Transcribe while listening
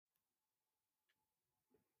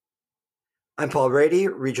I'm Paul Brady,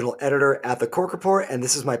 regional editor at the Cork Report, and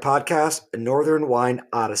this is my podcast, Northern Wine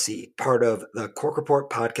Odyssey, part of the Cork Report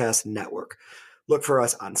Podcast Network. Look for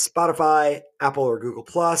us on Spotify, Apple or Google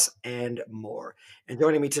Plus, and more. And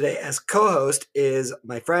joining me today as co-host is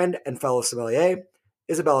my friend and fellow sommelier,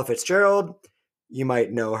 Isabella Fitzgerald. You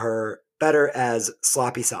might know her better as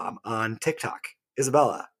Sloppy Som on TikTok.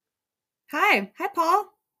 Isabella, Hi, Paul.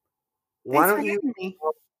 why Thanks for don't you having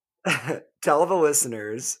me. tell the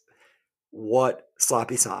listeners what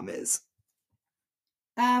Sloppy Som is?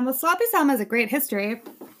 Well, Sloppy Som has a great history.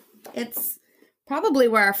 It's probably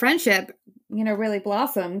where our friendship, really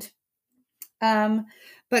blossomed.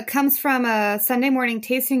 But comes from a Sunday morning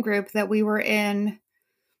tasting group that we were in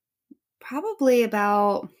probably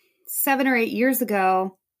about 7 or 8 years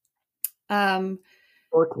ago. 14,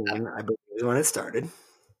 I believe, is when it started.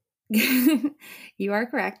 You are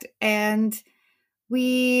correct. And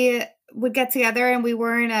we would get together, and we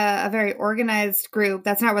weren't a very organized group.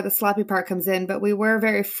 That's not where the sloppy part comes in, but we were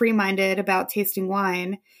very free-minded about tasting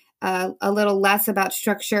wine, a little less about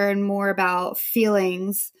structure and more about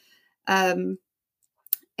feelings. And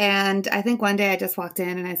I think one day I just walked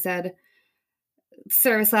in and I said,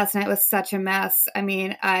 service last night was such a mess. I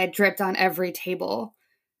mean, I dripped on every table.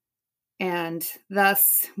 And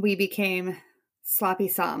thus we became Sloppy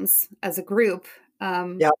Soms as a group. Yeah,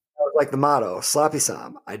 that was like the motto, Sloppy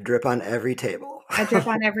Som. I drip on every table. I drip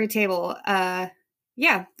on every table.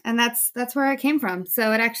 Yeah, and that's where I came from.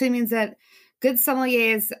 So it actually means that good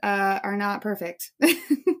sommeliers are not perfect.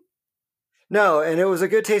 No, and it was a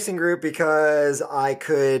good tasting group because I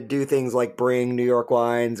could do things like bring New York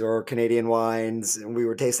wines or Canadian wines, and we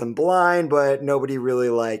would taste them blind, but nobody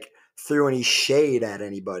really threw any shade at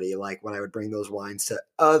anybody. Like when I would bring those wines to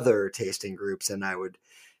other tasting groups, and I would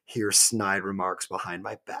hear snide remarks behind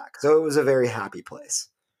my back. So it was a very happy place.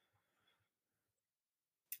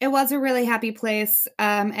 It was a really happy place,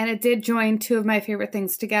 and it did join two of my favorite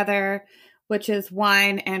things together, which is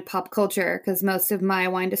wine and pop culture, because most of my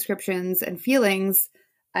wine descriptions and feelings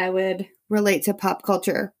I would relate to pop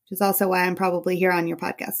culture, which is also why I'm probably here on your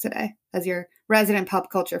podcast today as your resident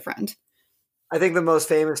pop culture friend. I think the most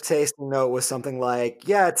famous tasting note was something like,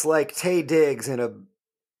 yeah, it's like Taye Diggs in a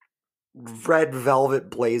red velvet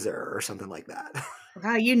blazer or something like that.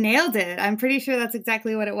 Wow, you nailed it. I'm pretty sure that's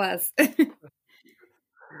exactly what it was.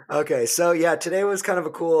 Okay, so yeah, today was kind of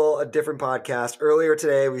a different podcast. Earlier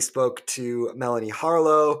today, we spoke to Melanie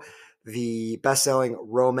Harlow, the best-selling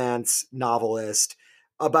romance novelist,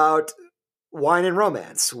 about wine and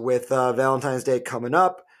romance. With Valentine's Day coming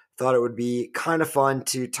up, thought it would be kind of fun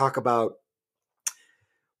to talk about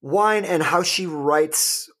wine and how she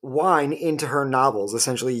writes wine into her novels,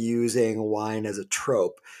 essentially using wine as a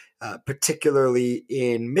trope, particularly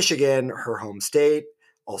in Michigan, her home state,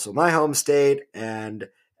 also my home state, and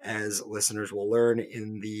as listeners will learn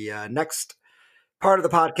in the next part of the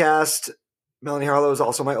podcast, Melanie Harlow is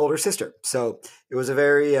also my older sister. So it was a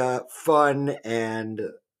very fun and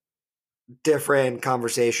different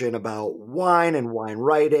conversation about wine and wine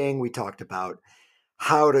writing. We talked about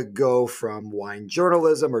how to go from wine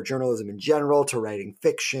journalism or journalism in general to writing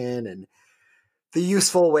fiction and the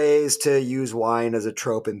useful ways to use wine as a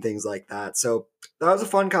trope and things like that. So that was a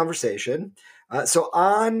fun conversation. So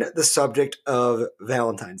on the subject of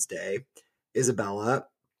Valentine's Day, Isabella,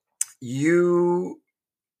 you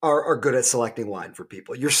are good at selecting wine for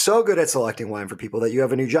people. You're so good at selecting wine for people that you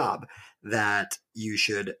have a new job that you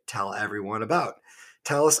should tell everyone about.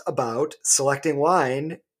 Tell us about selecting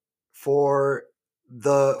wine for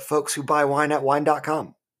the folks who buy wine at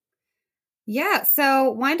wine.com. Yeah,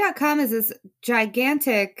 so wine.com is this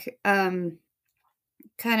gigantic kind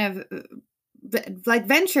of like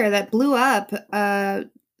venture that blew up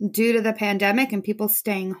due to the pandemic and people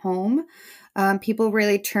staying home. People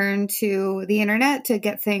really turned to the internet to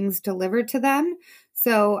get things delivered to them.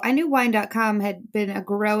 So I knew wine.com had been a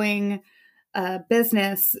growing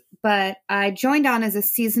business, but I joined on as a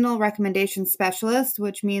seasonal recommendation specialist,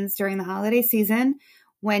 which means during the holiday season,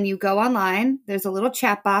 when you go online, there's a little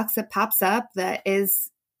chat box that pops up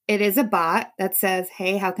it is a bot that says,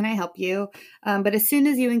 hey, how can I help you? But as soon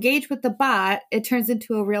as you engage with the bot, it turns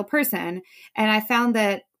into a real person. And I found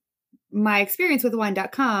that my experience with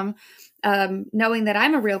wine.com, knowing that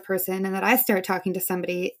I'm a real person and that I start talking to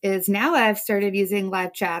somebody, is now I've started using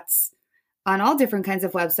live chats on all different kinds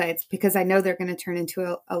of websites because I know they're going to turn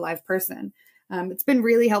into a live person. It's been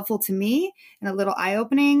really helpful to me and a little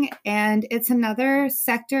eye-opening. And it's another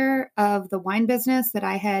sector of the wine business that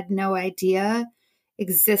I had no idea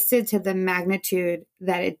existed to the magnitude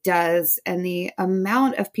that it does, and the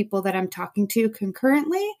amount of people that I'm talking to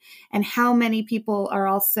concurrently, and how many people are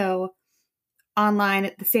also online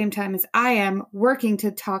at the same time as I am working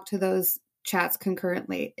to talk to those chats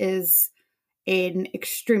concurrently is an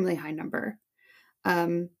extremely high number.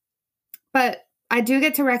 But I do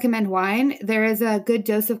get to recommend wine. There is a good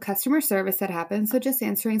dose of customer service that happens. So just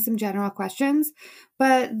answering some general questions,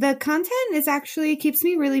 but the content is actually keeps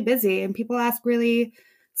me really busy and people ask really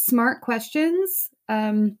smart questions.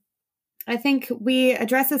 I think we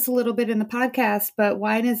address this a little bit in the podcast, but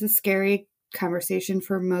wine is a scary conversation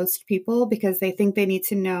for most people because they think they need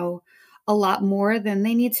to know a lot more than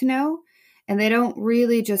they need to know. And they don't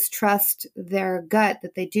really just trust their gut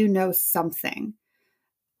that they do know something.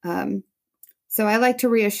 So I like to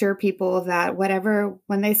reassure people that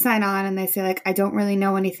when they sign on and they say like, I don't really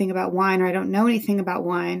know anything about wine or I don't know anything about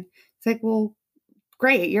wine. It's like, well,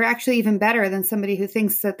 great. You're actually even better than somebody who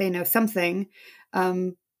thinks that they know something,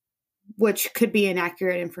 which could be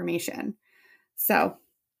inaccurate information. So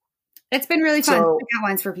it's been really fun to pick out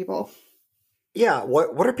wines for people. Yeah.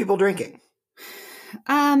 What are people drinking?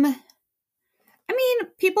 I mean,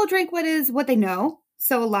 people drink what they know.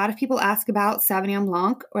 So a lot of people ask about Sauvignon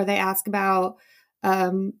Blanc, or they ask about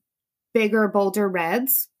bigger, bolder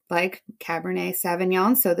reds like Cabernet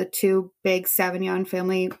Sauvignon. So the two big Sauvignon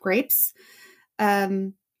family grapes.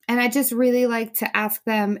 And I just really like to ask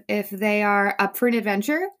them if they are up for an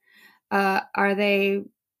adventure. Are they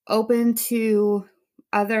open to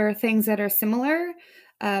other things that are similar?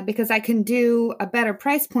 Because I can do a better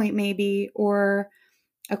price point maybe, or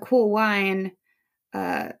a cool wine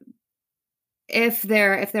if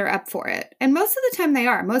they're up for it. And most of the time they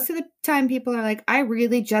are. Most of the time people are like, I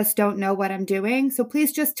really just don't know what I'm doing. So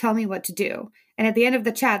please just tell me what to do. And at the end of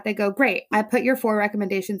the chat, they go, great, I put your 4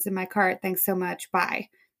 recommendations in my cart. Thanks so much. Bye.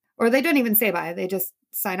 Or they don't even say bye. They just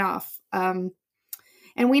sign off. And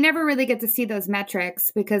we never really get to see those metrics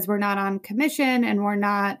because we're not on commission and we're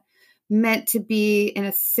not meant to be in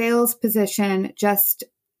a sales position, just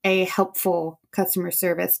a helpful customer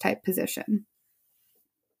service type position.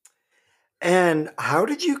 And how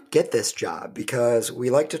did you get this job? Because we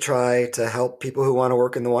like to try to help people who want to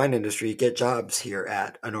work in the wine industry get jobs here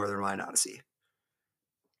at A Northern Wine Odyssey.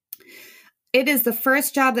 It is the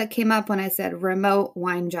first job that came up when I said remote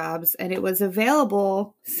wine jobs, and it was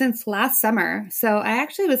available since last summer. So I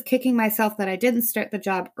actually was kicking myself that I didn't start the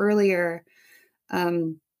job earlier.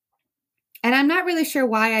 And I'm not really sure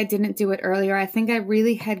why I didn't do it earlier. I think I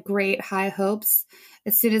really had great high hopes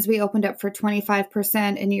as soon as we opened up for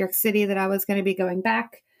 25% in New York City that I was going to be going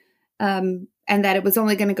back, and that it was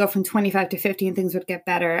only going to go from 25 to 50 and things would get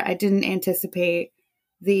better. I didn't anticipate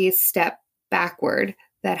the step backward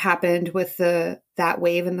that happened with that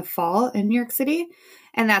wave in the fall in New York City.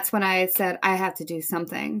 And that's when I said, I have to do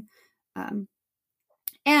something.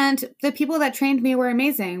 And the people that trained me were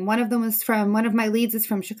amazing. One of my leads is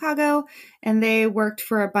from Chicago, and they worked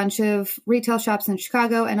for a bunch of retail shops in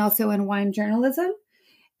Chicago and also in wine journalism.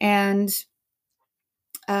 And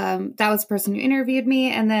that was the person who interviewed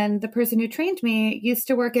me. And then the person who trained me used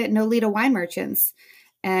to work at Nolita Wine Merchants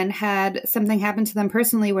and had something happen to them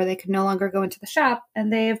personally where they could no longer go into the shop.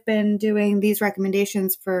 And they have been doing these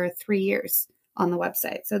recommendations for 3 years on the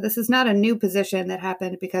website. So this is not a new position that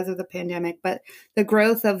happened because of the pandemic, but the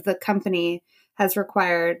growth of the company has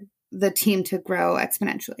required the team to grow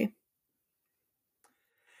exponentially.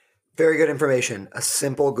 Very good information. A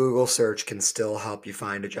simple Google search can still help you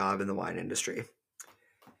find a job in the wine industry.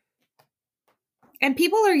 And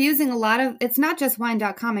people are using it's not just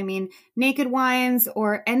wine.com. I mean, Naked Wines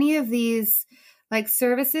or any of these like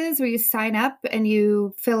services where you sign up and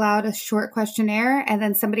you fill out a short questionnaire and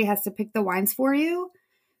then somebody has to pick the wines for you.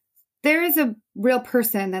 There is a real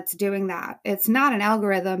person that's doing that. It's not an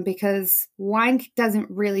algorithm because wine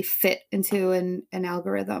doesn't really fit into an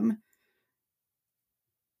algorithm.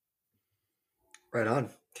 Right on.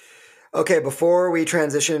 Okay, before we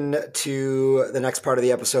transition to the next part of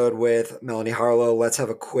the episode with Melanie Harlow, let's have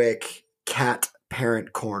a quick cat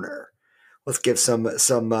parent corner. Let's give some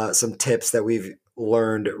tips that we've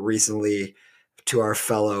learned recently to our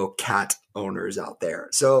fellow cat owners out there.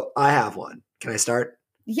 So I have one. Can I start?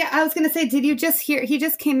 Yeah, I was going to say, did you just hear? He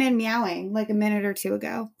just came in meowing like a minute or two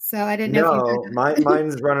ago. So I didn't know. No,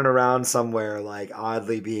 mine's running around somewhere like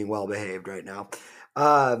oddly being well behaved right now.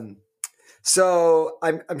 So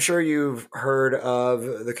I'm sure you've heard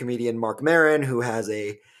of the comedian Marc Maron, who has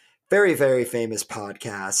a very, very famous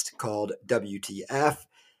podcast called WTF.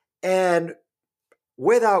 And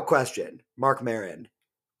without question, Marc Maron,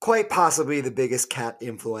 quite possibly the biggest cat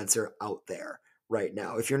influencer out there right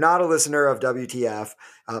now. If you're not a listener of WTF,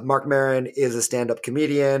 Marc Maron is a stand-up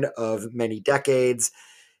comedian of many decades.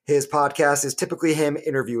 His podcast is typically him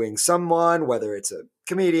interviewing someone, whether it's a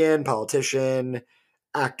comedian, politician,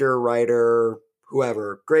 actor, writer,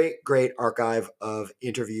 whoever. Great archive of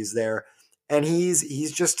interviews there. And he's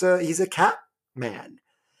a cat man.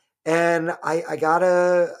 And I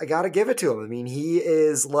gotta give it to him. I mean, he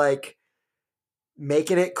is like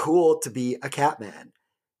making it cool to be a cat man.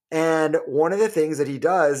 And one of the things that he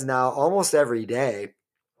does now almost every day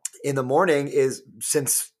in the morning is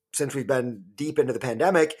since we've been deep into the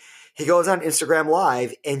pandemic, he goes on Instagram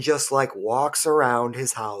Live and just like walks around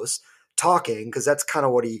his house talking, because that's kind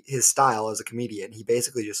of what his style as a comedian. He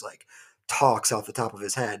basically just like talks off the top of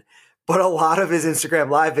his head. But a lot of his Instagram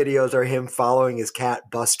Live videos are him following his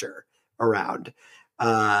cat Buster around.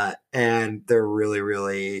 And they're really,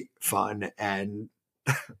 really fun and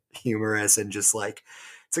humorous, and just like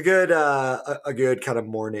it's a good kind of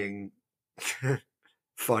morning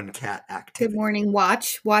fun cat activity. Good morning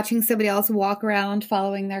watching somebody else walk around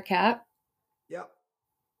following their cat. Yep.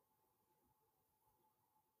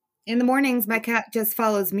 In the mornings, my cat just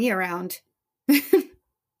follows me around.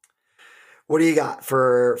 What do you got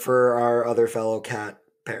for our other fellow cat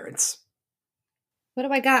parents? What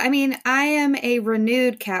do I got? I mean, I am a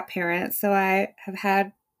renewed cat parent, so I have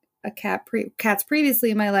had a cats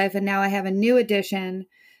previously in my life, and now I have a new addition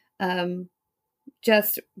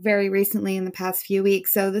just very recently in the past few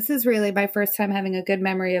weeks. So this is really my first time having a good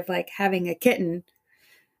memory of like having a kitten.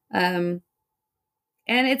 And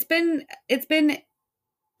it's been,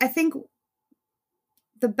 I think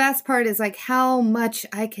the best part is like how much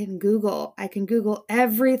I can Google. I can Google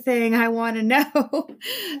everything I want to know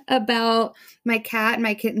about my cat and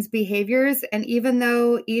my kitten's behaviors. And even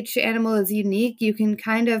though each animal is unique, you can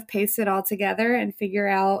kind of paste it all together and figure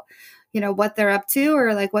out, what they're up to,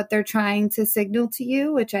 or like what they're trying to signal to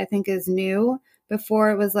you, which I think is new.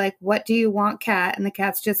 Before it was like, what do you want, cat? And the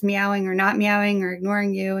cat's just meowing or not meowing or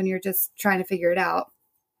ignoring you, and you're just trying to figure it out.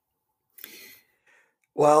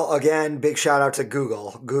 Well, again, big shout out to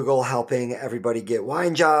Google. Google helping everybody get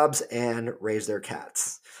wine jobs and raise their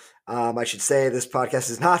cats. I should say this podcast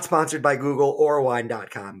is not sponsored by Google or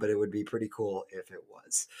wine.com, but it would be pretty cool if it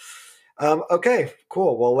was. Okay,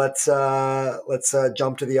 cool. Well, let's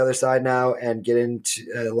jump to the other side now and get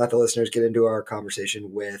into let the listeners get into our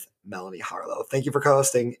conversation with Melanie Harlow. Thank you for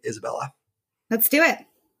co-hosting, Isabella. Let's do it.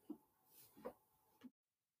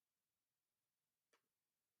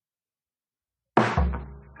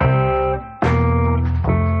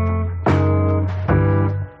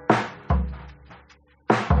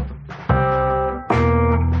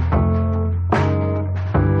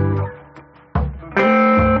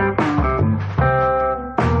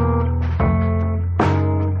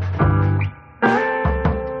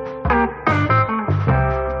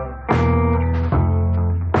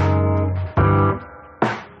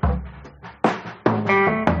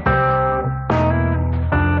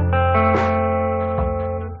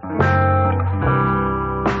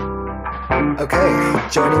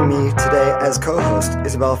 Joining me today as co-host,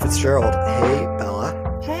 Isabella Fitzgerald. Hey,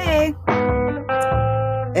 Bella. Hey.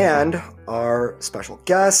 And our special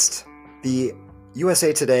guest, the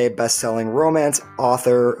USA Today best-selling romance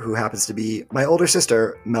author who happens to be my older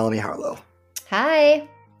sister, Melanie Harlow. Hi.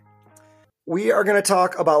 We are going to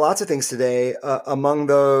talk about lots of things today. Among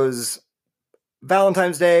those,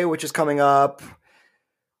 Valentine's Day, which is coming up.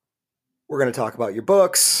 We're going to talk about your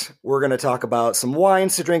books. We're going to talk about some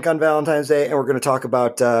wines to drink on Valentine's Day, and we're going to talk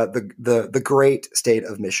about the great state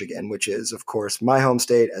of Michigan, which is, of course, my home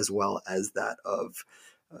state as well as that of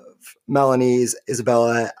Melanie's.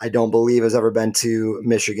 Isabella, I don't believe, has ever been to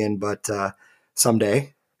Michigan, but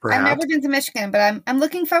someday, perhaps. I've never been to Michigan, but I'm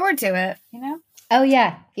looking forward to it. Oh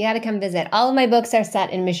yeah, you got to come visit. All of my books are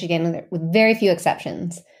set in Michigan, with very few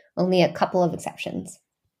exceptions. Only a couple of exceptions.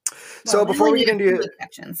 So before we get into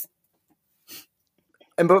exceptions.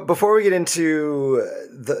 And before we get into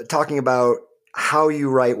talking about how you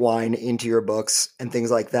write wine into your books and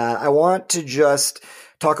things like that, I want to just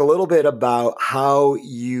talk a little bit about how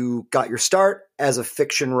you got your start as a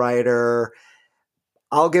fiction writer.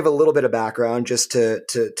 I'll give a little bit of background just to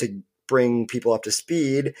bring people up to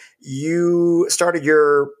speed. You started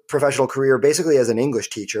your professional career basically as an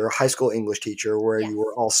English teacher, a high school English teacher, where Yes. you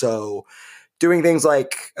were also doing things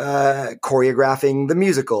like choreographing the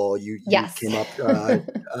musical. You Yes. came up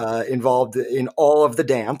involved in all of the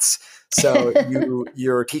dance. So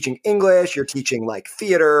you're teaching English, you're teaching like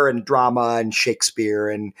theater and drama and Shakespeare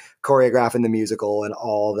and choreographing the musical and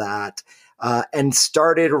all that. And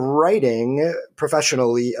started writing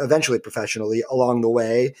eventually professionally along the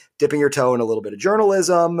way, dipping your toe in a little bit of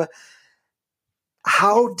journalism.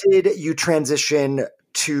 How did you transition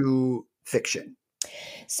to fiction?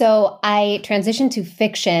 So I transitioned to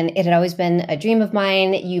fiction. It had always been a dream of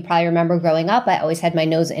mine. You probably remember growing up, I always had my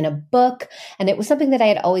nose in a book, and it was something that I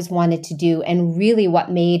had always wanted to do. And really what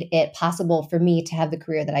made it possible for me to have the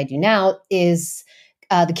career that I do now is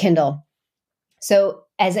the Kindle. So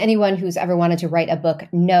as anyone who's ever wanted to write a book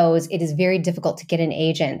knows, it is very difficult to get an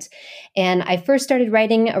agent. And I first started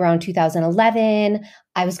writing around 2011.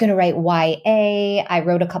 I was going to write YA. I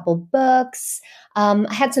wrote a couple books.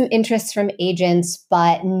 I had some interest from agents,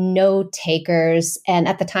 but no takers. And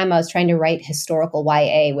at the time, I was trying to write historical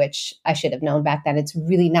YA, which I should have known back then. It's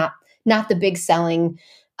really not the big selling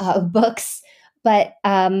books. But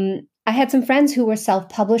I had some friends who were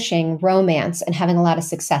self-publishing romance and having a lot of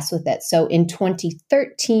success with it. So in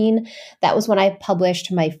 2013, that was when I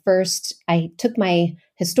published I took my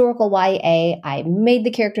historical YA, I made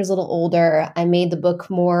the characters a little older, I made the book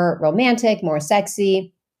more romantic, more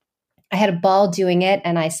sexy. I had a ball doing it,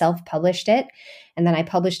 and I self-published it. And then I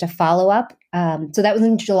published a follow-up. So that was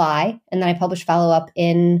in July. And then I published follow-up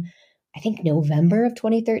in, I think, November of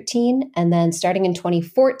 2013. And then starting in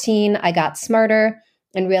 2014, I got smarter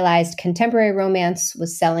and realized contemporary romance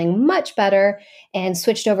was selling much better and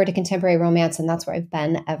switched over to contemporary romance. And that's where I've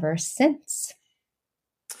been ever since.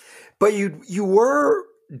 But you were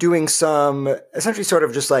doing some essentially sort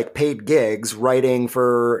of just like paid gigs, writing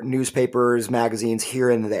for newspapers, magazines here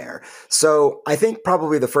and there. So I think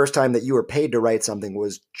probably the first time that you were paid to write something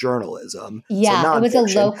was journalism. Yeah, so it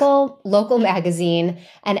was a local magazine.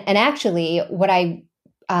 And actually what I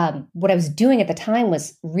was doing at the time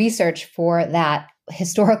was research for that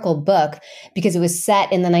historical book, because it was set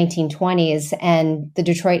in the 1920s, and the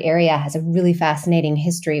Detroit area has a really fascinating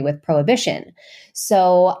history with Prohibition.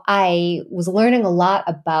 So I was learning a lot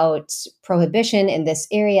about Prohibition in this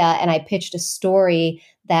area, and I pitched a story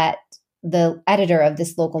that the editor of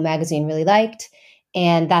this local magazine really liked,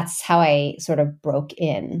 and that's how I sort of broke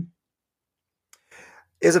in.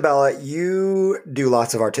 Isabella, you do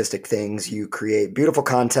lots of artistic things. You create beautiful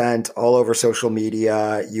content all over social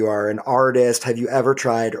media. You are an artist. Have you ever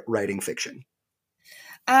tried writing fiction?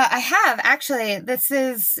 I have, actually.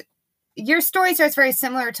 Your story starts very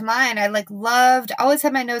similar to mine. I always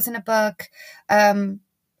had my nose in a book.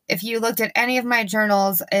 If you looked at any of my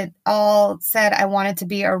journals, it all said I wanted to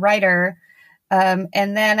be a writer. And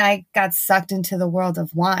then I got sucked into the world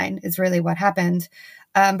of wine is really what happened.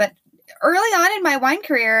 But early on in my wine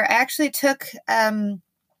career, I actually took a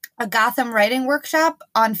Gotham writing workshop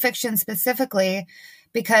on fiction specifically,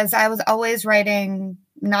 because I was always writing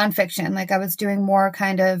nonfiction. Like I was doing more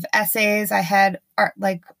kind of essays. I had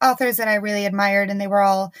authors that I really admired, and they were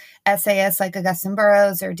all essayists like Augustin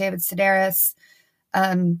Burroughs or David Sedaris.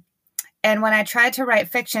 And when I tried to write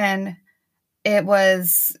fiction, it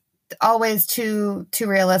was always too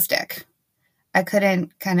realistic. I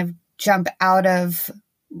couldn't kind of jump out of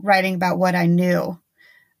writing about what I knew.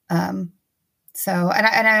 So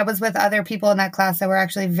I was with other people in that class that were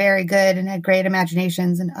actually very good and had great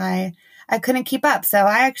imaginations, and I couldn't keep up. So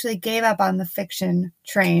I actually gave up on the fiction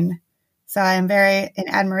train. So I am very in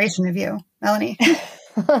admiration of you, Melanie.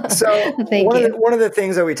 So one of the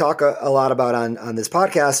things that we talk a lot about on this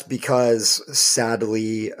podcast, because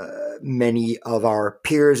sadly many of our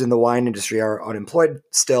peers in the wine industry are unemployed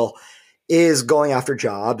still, is going after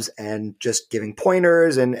jobs and just giving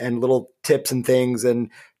pointers and little tips and things, and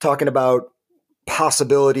talking about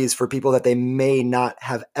possibilities for people that they may not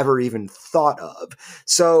have ever even thought of.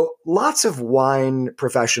 So lots of wine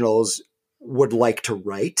professionals would like to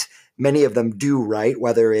write. Many of them do write,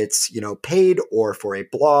 whether it's, paid or for a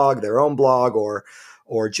blog, their own blog, or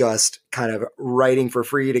just kind of writing for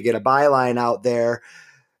free to get a byline out there.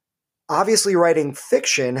 Obviously, writing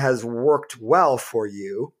fiction has worked well for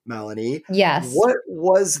you, Melanie. Yes. What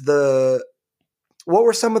were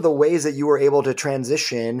some of the ways that you were able to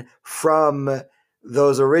transition from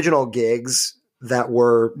those original gigs that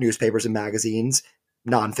were newspapers and magazines,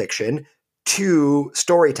 nonfiction, to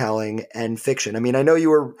storytelling and fiction? I mean, I know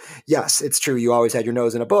yes, it's true, you always had your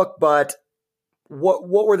nose in a book, but what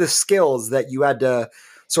were the skills that you had to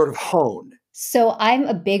sort of hone? So I'm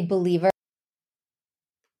a big believer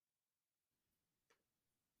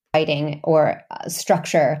writing or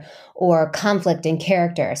structure or conflict in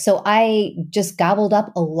character. So I just gobbled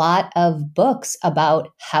up a lot of books about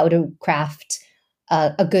how to craft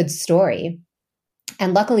a good story.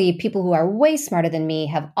 And luckily, people who are way smarter than me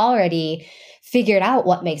have already figured out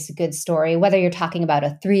what makes a good story, whether you're talking about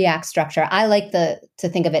a 3-act structure. I like to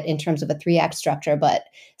think of it in terms of a 3-act structure, but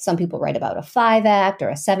some people write about a 5-act or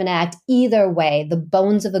a 7-act. Either way, the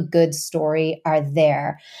bones of a good story are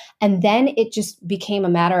there. And then it just became a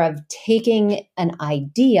matter of taking an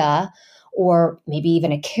idea or maybe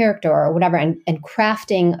even a character or whatever, and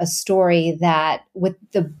crafting a story that with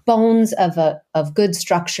the bones of good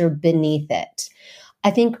structure beneath it.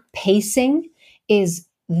 I think pacing is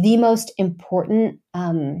the most important.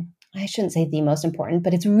 I shouldn't say the most important,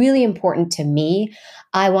 but it's really important to me.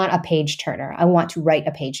 I want a page turner. I want to write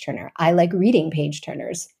a page turner. I like reading page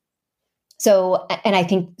turners. So, and I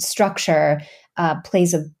think structure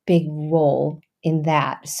plays a big role in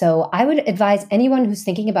that. So I would advise anyone who's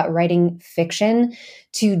thinking about writing fiction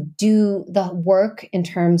to do the work in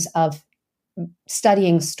terms of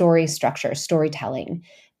studying story structure, storytelling,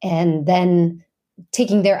 and then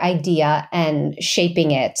taking their idea and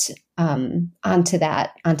shaping it onto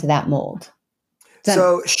that mold.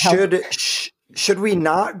 So should we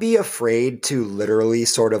not be afraid to literally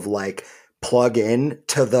sort of like plug in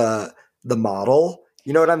to the model?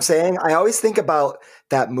 You know what I'm saying? I always think about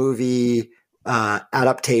that movie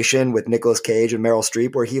adaptation with Nicolas Cage and Meryl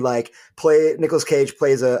Streep, where Nicolas Cage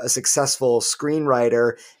plays a successful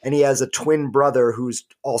screenwriter, and he has a twin brother who's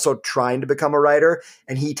also trying to become a writer,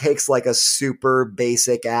 and he takes like a super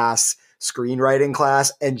basic ass screenwriting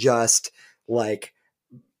class and just like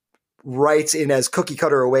writes in as cookie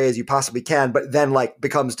cutter a way as you possibly can, but then like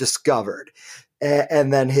becomes discovered.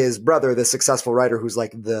 And then his brother, the successful writer who's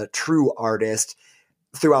like the true artist,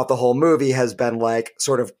 throughout the whole movie has been like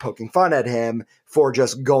sort of poking fun at him for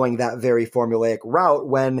just going that very formulaic route,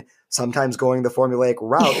 when sometimes going the formulaic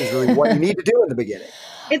route is really what you need to do in the beginning.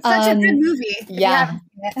 It's such a good movie. Yeah.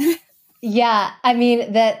 Yeah, I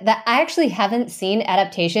mean, that I actually haven't seen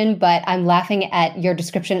adaptation, but I'm laughing at your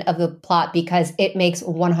description of the plot because it makes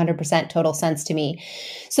 100% total sense to me.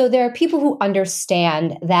 So there are people who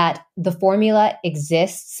understand that the formula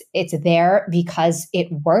exists. It's there because it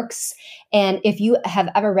works. And if you have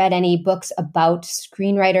ever read any books about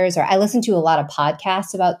screenwriters, or I listen to a lot of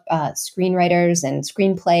podcasts about screenwriters and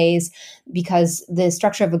screenplays, because the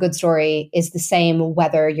structure of a good story is the same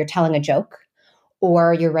whether you're telling a joke,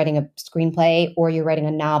 or you're writing a screenplay, or you're writing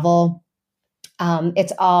a novel.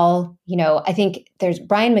 It's all, I think there's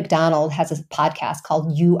Brian McDonald has a podcast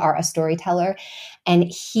called You Are a Storyteller. And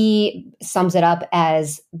he sums it up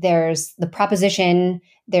as there's the proposition,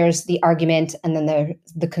 there's the argument, and then there's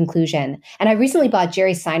the conclusion. And I recently bought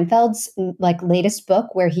Jerry Seinfeld's like latest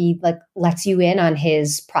book, where he like lets you in on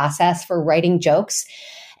his process for writing jokes.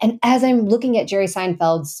 And as I'm looking at Jerry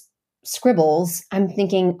Seinfeld's scribbles, I'm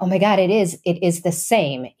thinking, oh my God, it is the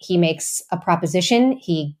same. He makes a proposition,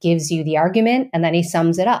 he gives you the argument, and then he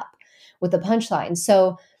sums it up with a punchline.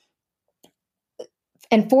 So,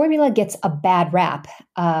 and formula gets a bad rap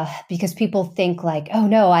because people think like, oh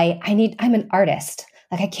no, I'm an artist.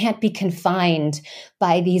 Like I can't be confined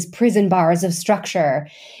by these prison bars of structure.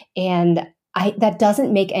 And that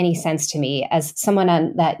doesn't make any sense to me. As someone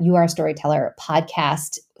on that You Are a Storyteller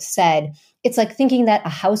podcast said, it's like thinking that a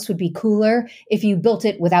house would be cooler if you built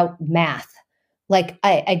it without math. Like,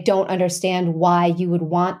 I don't understand why you would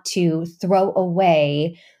want to throw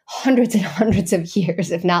away hundreds and hundreds of years,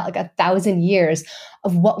 if not like 1,000 years,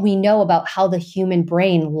 of what we know about how the human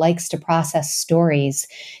brain likes to process stories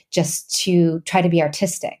just to try to be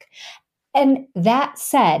artistic. And that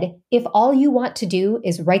said, if all you want to do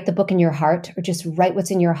is write the book in your heart, or just write what's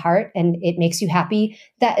in your heart and it makes you happy,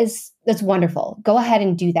 that's wonderful. Go ahead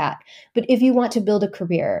and do that. But if you want to build a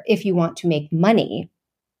career, if you want to make money,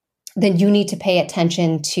 then you need to pay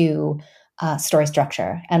attention to story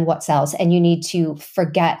structure and what sells. And you need to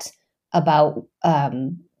forget about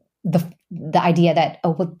the idea that,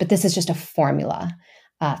 but this is just a formula.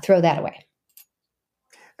 Throw that away.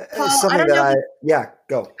 Paul, something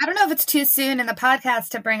go. I don't know if it's too soon in the podcast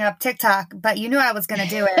to bring up TikTok, but you knew I was going to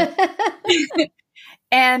do it.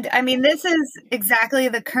 And I mean, this is exactly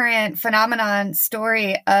the current phenomenon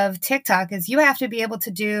story of TikTok is you have to be able to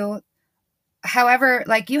do however,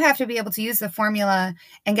 like you have to be able to use the formula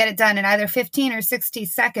and get it done in either 15 or 60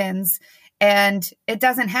 seconds. And it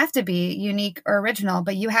doesn't have to be unique or original,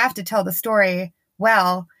 but you have to tell the story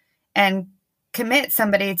well and commit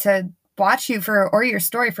somebody to watch you or your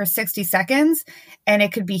story for 60 seconds, and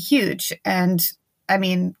it could be huge. And I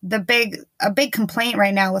mean, a big complaint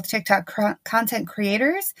right now with TikTok content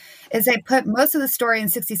creators is they put most of the story in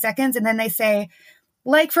 60 seconds and then they say,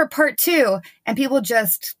 like for part 2, and people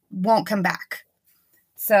just won't come back.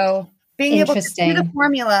 So being able to do the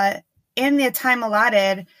formula in the time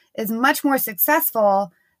allotted is much more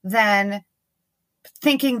successful than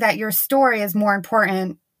thinking that your story is more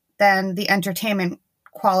important than the entertainment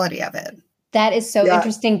quality of it. That is so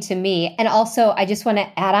interesting to me. And also, I just want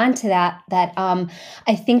to add on to that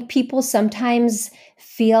I think people sometimes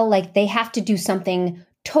feel like they have to do something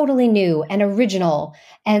totally new and original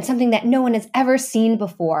and something that no one has ever seen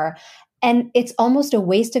before. And it's almost a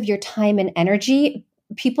waste of your time and energy.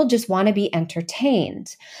 People just want to be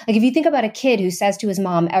entertained. Like if you think about a kid who says to his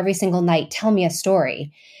mom every single night, tell me a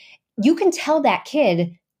story, you can tell that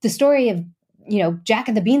kid the story of, Jack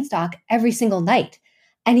and the Beanstalk every single night.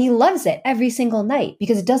 And he loves it every single night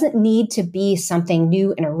because it doesn't need to be something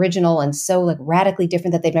new and original and so like radically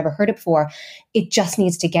different that they've never heard it before. It just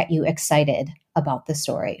needs to get you excited about the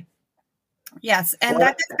story. Yes. And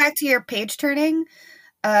that goes back to your page turning.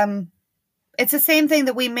 It's the same thing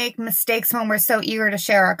that we make mistakes when we're so eager to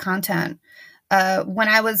share our content. When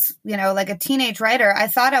I was, like a teenage writer, I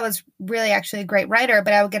thought I was really actually a great writer,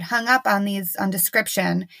 but I would get hung up on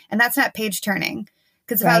description, and that's not page turning.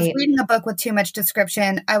 Because if I was reading a book with too much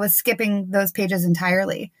description, I was skipping those pages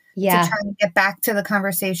entirely to try and get back to the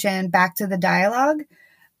conversation, back to the dialogue.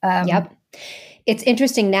 Yep. It's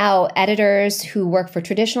interesting now, editors who work for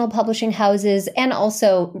traditional publishing houses and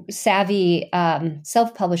also savvy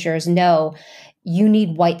self-publishers know you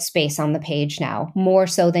need white space on the page now, more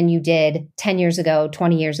so than you did 10 years ago,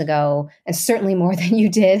 20 years ago, and certainly more than you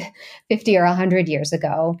did 50 or 100 years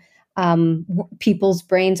ago. People's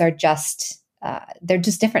brains are they're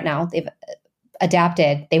just different now. They've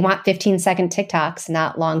adapted. They want 15-second TikToks,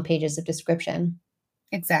 not long pages of description.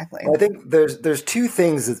 Exactly. I think there's two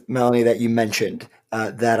things, Melanie, that you mentioned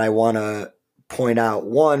that I want to point out.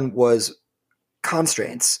 One was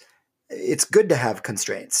constraints. It's good to have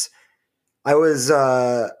constraints. I was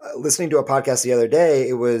listening to a podcast the other day.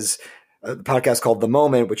 It was a podcast called The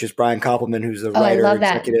Moment, which is Brian Koppelman, who's a writer,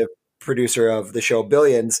 executive producer of the show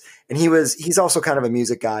Billions. And he's also kind of a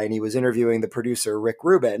music guy, and he was interviewing the producer, Rick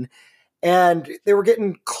Rubin. And they were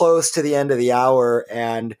getting close to the end of the hour,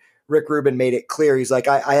 and Rick Rubin made it clear. He's like,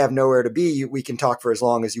 I have nowhere to be. We can talk for as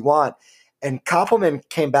long as you want. And Koppelman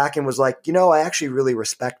came back and was like, I actually really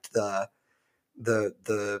respect the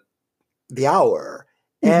hour.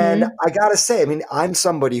 Mm-hmm. And I got to say, I'm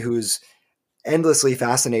somebody who's endlessly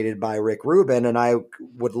fascinated by Rick Rubin, and I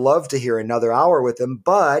would love to hear another hour with him.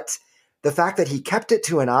 But the fact that he kept it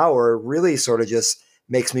to an hour really sort of just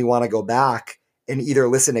makes me want to go back and either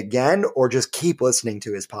listen again or just keep listening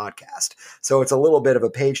to his podcast. So it's a little bit of a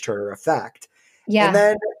page turner effect. Yeah. And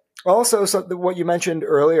then also, what you mentioned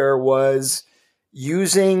earlier was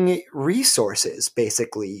using resources,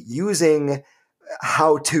 basically using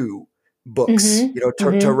how-to books,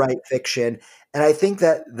 mm-hmm. to write fiction. And I think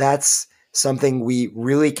that that's something we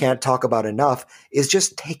really can't talk about enough, is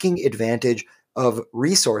just taking advantage of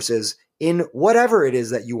resources in whatever it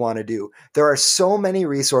is that you want to do. There are so many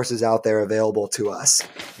resources out there available to us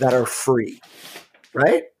that are free,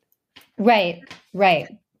 right? Right.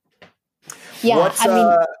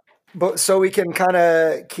 Yeah. But so we can kind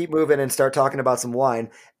of keep moving and start talking about some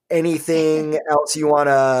wine. Anything else you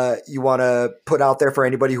wanna put out there for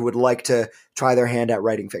anybody who would like to try their hand at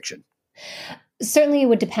writing fiction? Certainly, it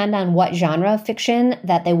would depend on what genre of fiction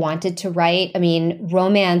that they wanted to write.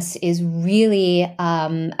 Romance is really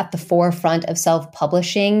at the forefront of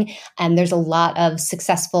self-publishing, and there's a lot of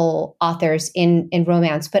successful authors in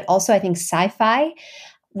romance. But also, I think sci-fi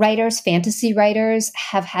writers, fantasy writers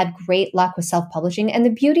have had great luck with self-publishing. And the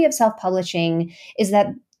beauty of self-publishing is that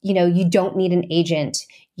you don't need an agent.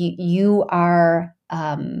 You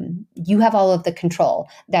have all of the control.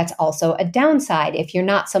 That's also a downside. If you're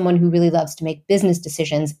not someone who really loves to make business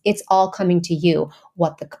decisions, it's all coming to you.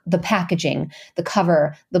 What the packaging, the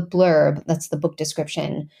cover, the blurb, that's the book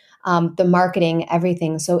description, the marketing,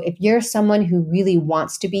 everything. So if you're someone who really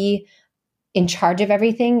wants to be in charge of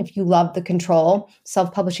everything, if you love the control,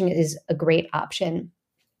 self-publishing is a great option.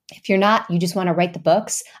 If you're not, you just want to write the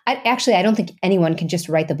books. I don't think anyone can just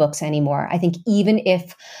write the books anymore. I think even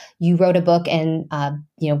if you wrote a book and,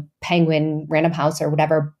 Penguin, Random House or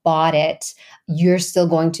whatever bought it, you're still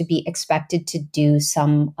going to be expected to do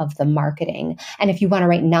some of the marketing. And if you want to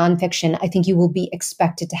write nonfiction, I think you will be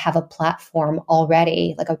expected to have a platform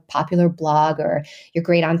already, like a popular blog, or you're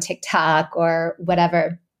great on TikTok or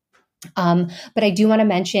whatever. But I do want to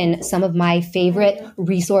mention some of my favorite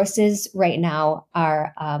resources right now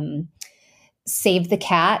are Save the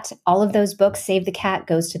Cat. All of those books, Save the Cat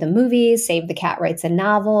goes to the movies, Save the Cat writes a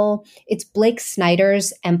novel. It's Blake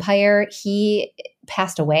Snyder's empire. He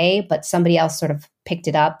passed away, but somebody else sort of picked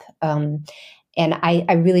it up. And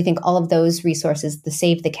I really think all of those resources, the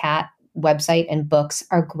Save the Cat website and books,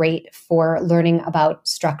 are great for learning about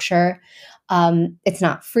structure. It's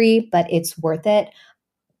not free, but it's worth it.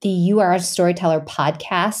 The You Are a Storyteller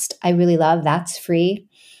podcast, I really love. That's free.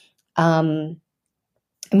 Do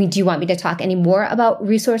you want me to talk any more about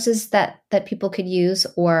resources that people could use,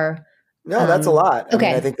 or? No, that's a lot.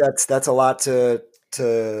 Okay. I think that's a lot to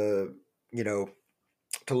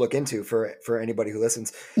look into for anybody who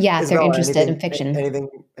listens. Yeah, if they're Isabella, interested in fiction.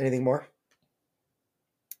 Anything more?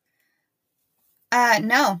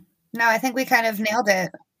 No, I think we kind of nailed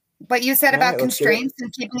it. What you said about constraints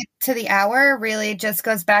and keeping it to the hour really just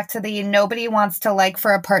goes back to the nobody wants to like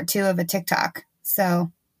for a part 2 of a TikTok.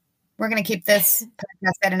 So we're going to keep this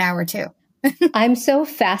podcast at an hour too. I'm so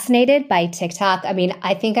fascinated by TikTok. I mean,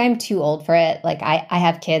 I think I'm too old for it. Like I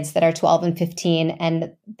have kids that are 12 and 15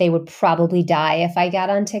 and they would probably die if I got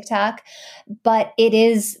on TikTok, but it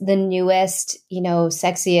is the newest,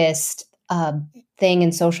 sexiest thing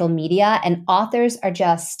in social media, and authors are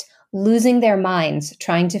just losing their minds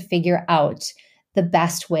trying to figure out the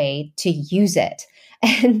best way to use it.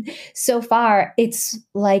 And so far, it's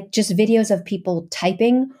like just videos of people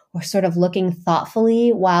typing or sort of looking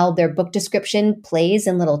thoughtfully while their book description plays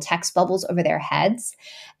in little text bubbles over their heads.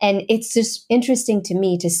 And it's just interesting to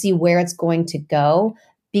me to see where it's going to go,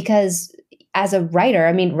 because as a writer,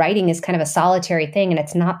 I mean, writing is kind of a solitary thing and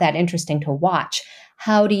it's not that interesting to watch.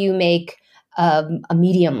 How do you make a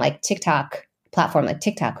medium like TikTok, platform like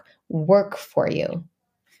TikTok, work for you?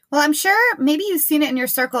 Well, I'm sure maybe you've seen it in your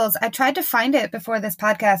circles. I tried to find it before this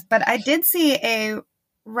podcast, but I did see a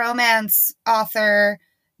romance author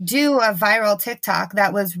do a viral TikTok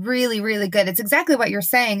that was really, really good. It's exactly what you're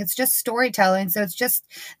saying. It's just storytelling. So it's just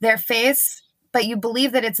their face, but you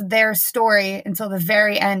believe that it's their story until the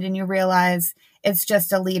very end and you realize it's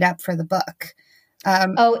just a lead up for the book.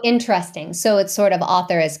 Interesting. So it's sort of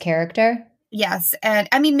author as character. Yes. And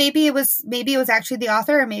I mean, maybe it was actually the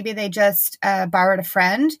author, or maybe they just borrowed a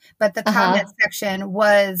friend, but the comment section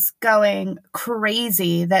was going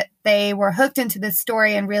crazy that they were hooked into this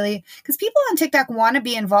story, and really, because people on TikTok want to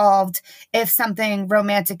be involved if something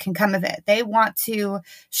romantic can come of it. They want to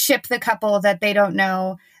ship the couple that they don't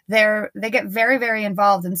know. They get very, very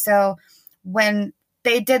involved. And so when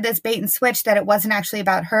they did this bait and switch that it wasn't actually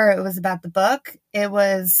about her, it was about the book, it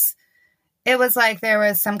was like there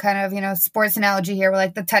was some kind of, sports analogy here where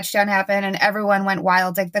like the touchdown happened and everyone went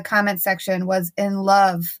wild. Like the comment section was in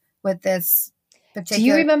love with this particular. Do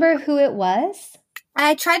you remember who it was?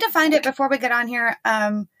 I tried to find it before we get on here.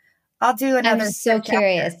 I'll do another. I'm so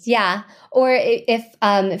curious. After. Yeah. Or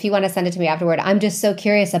if you want to send it to me afterward, I'm just so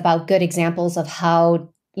curious about good examples of how,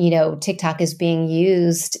 TikTok is being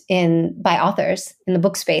used by authors in the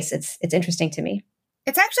book space. It's interesting to me.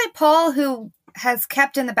 It's actually Paul who has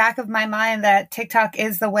kept in the back of my mind that TikTok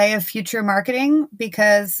is the way of future marketing,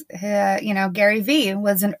 because, Gary Vee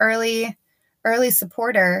was an early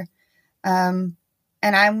supporter. And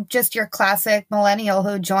I'm just your classic millennial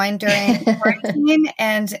who joined during quarantine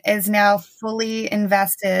and is now fully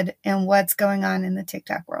invested in what's going on in the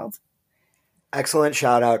TikTok world. Excellent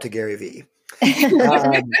shout out to Gary Vee.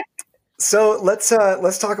 So let's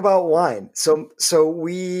talk about wine. So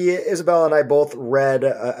we, Isabella and I, both read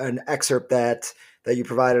an excerpt that you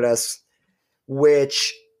provided us,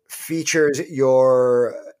 which features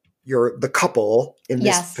the couple in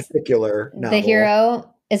this particular novel. The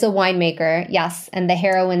hero is a winemaker, yes, and the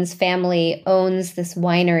heroine's family owns this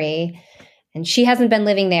winery, and she hasn't been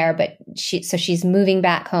living there, but she's moving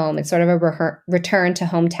back home. It's sort of a return to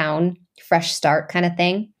hometown, fresh start kind of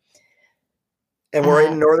thing. And we're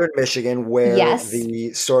in northern Michigan, where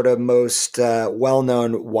the sort of most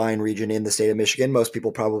well-known wine region in the state of Michigan. Most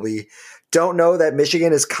people probably don't know that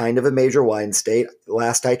Michigan is kind of a major wine state.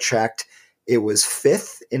 Last I checked, it was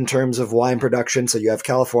 5th in terms of wine production. So you have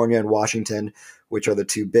California and Washington, which are the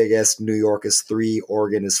 2 biggest. New York is 3,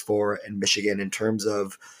 Oregon is 4, and Michigan in terms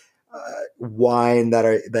of wine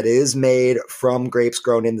that is made from grapes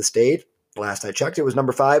grown in the state. Last I checked, it was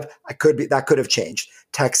number 5. That could have changed.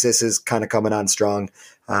 Texas is kind of coming on strong,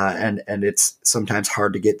 and it's sometimes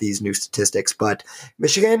hard to get these new statistics. But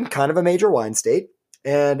Michigan, kind of a major wine state.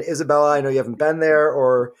 And Isabella, I know you haven't been there,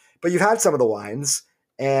 but you've had some of the wines,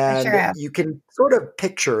 and you can sort of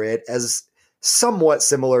picture it as somewhat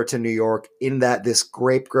similar to New York in that this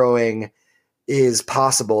grape growing is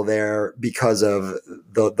possible there because of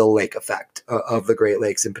the lake effect of the Great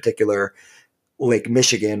Lakes, in particular Lake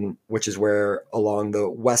Michigan, which is where along the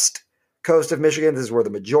west coast of Michigan, this is where the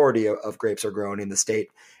majority of grapes are grown in the state.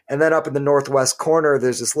 And then up in the northwest corner,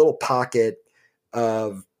 there's this little pocket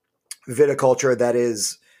of viticulture that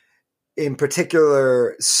is in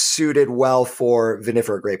particular suited well for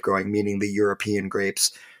vinifera grape growing, meaning the European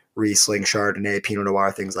grapes, Riesling, Chardonnay, Pinot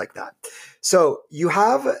Noir, things like that. So you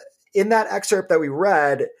have, in that excerpt that we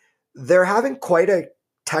read, they're having quite a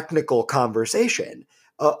technical conversation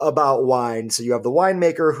about wine. So you have the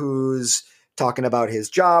winemaker who's talking about his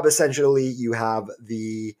job, essentially. You have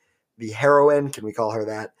the heroine, can we call her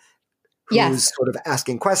that? Who's sort of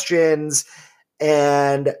asking questions.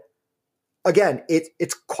 And again,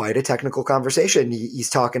 it's quite a technical conversation. He's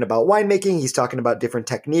talking about winemaking. He's talking about different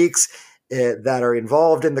techniques that are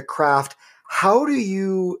involved in the craft. How do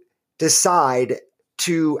you decide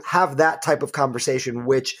to have that type of conversation,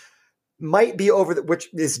 which might be which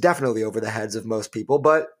is definitely over the heads of most people,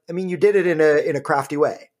 but I mean, you did it in a crafty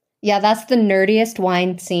way. Yeah, that's the nerdiest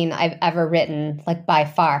wine scene I've ever written, like by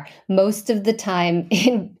far. Most of the time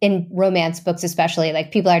in romance books, especially,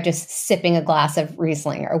 like people are just sipping a glass of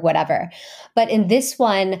Riesling or whatever. But in this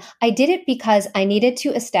one, I did it because I needed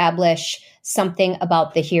to establish something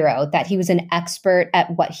about the hero, that he was an expert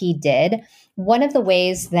at what he did. One of the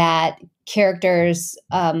ways that characters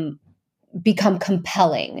become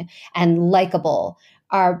compelling and likable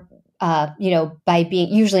are by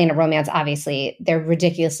being, usually in a romance, obviously they're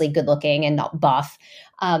ridiculously good looking and not buff.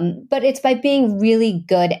 But it's by being really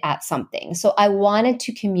good at something. So I wanted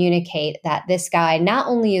to communicate that this guy not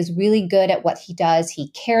only is really good at what he does, he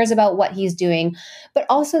cares about what he's doing, but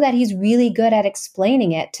also that he's really good at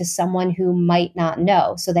explaining it to someone who might not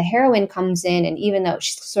know. So the heroine comes in, and even though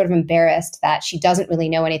she's sort of embarrassed that she doesn't really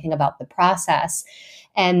know anything about the process,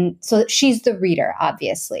 and so she's the reader,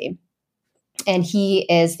 obviously. And he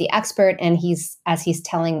is the expert, and as he's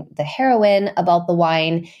telling the heroine about the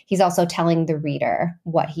wine, he's also telling the reader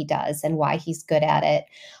what he does and why he's good at it.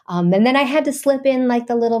 And then I had to slip in like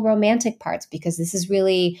the little romantic parts, because this is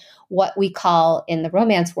really what we call in the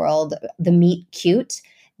romance world the meet cute.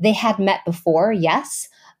 They had met before, yes,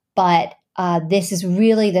 but this is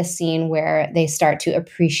really the scene where they start to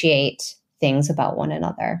appreciate things about one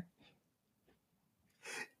another.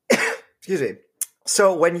 Excuse me.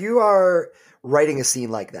 So when you are writing a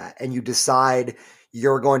scene like that and you decide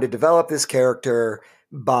you're going to develop this character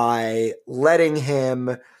by letting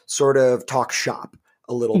him sort of talk shop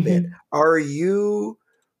a little bit, are you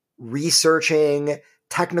researching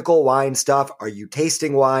technical wine stuff? Are you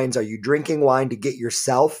tasting wines? Are you drinking wine to get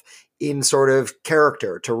yourself in sort of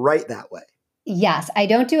character to write that way? Yes, I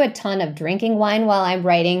don't do a ton of drinking wine while I'm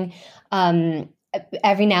writing.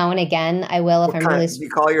 Every now and again, I will if I'm really. You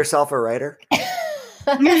call yourself a writer?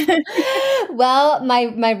 Well,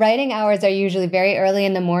 my writing hours are usually very early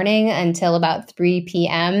in the morning until about 3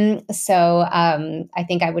 p.m. So I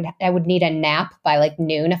think I would need a nap by like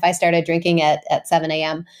noon if I started drinking at 7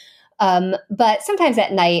 a.m. But sometimes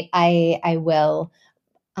at night I will.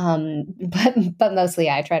 But mostly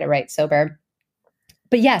I try to write sober.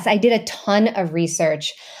 But yes, I did a ton of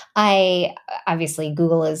research. Obviously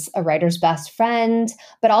Google is a writer's best friend,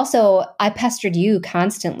 but also I pestered you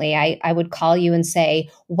constantly. I would call you and say,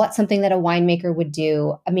 what's something that a winemaker would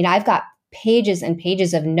do? I mean, I've got pages and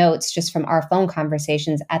pages of notes just from our phone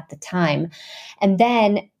conversations at the time. And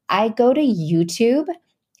then I go to YouTube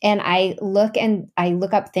and I look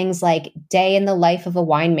up things like day in the life of a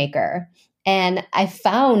winemaker. And I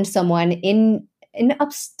found someone in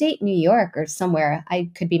upstate New York or somewhere.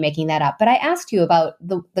 I could be making that up. But I asked you about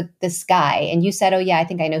this guy, and you said, oh yeah, I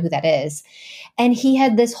think I know who that is. And he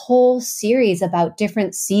had this whole series about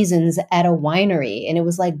different seasons at a winery, and it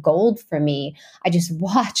was like gold for me. I just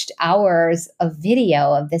watched hours of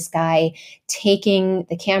video of this guy taking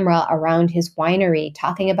the camera around his winery,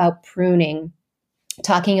 talking about pruning,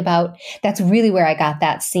 talking about, that's really where I got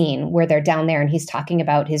that scene where they're down there and he's talking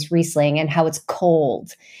about his Riesling and how it's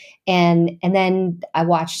cold. And then I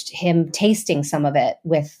watched him tasting some of it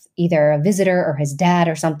with either a visitor or his dad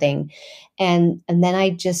or something. And then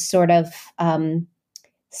I just sort of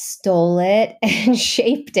stole it and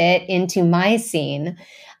shaped it into my scene.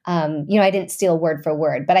 I didn't steal word for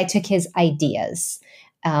word, but I took his ideas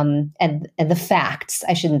and the facts.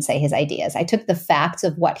 I shouldn't say his ideas. I took the facts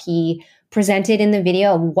of what he presented in the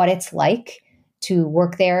video and what it's like to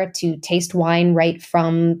work there, to taste wine right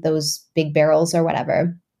from those big barrels or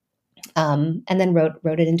whatever. And then wrote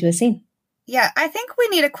it into a scene. Yeah, I think we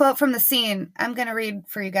need a quote from the scene. I'm going to read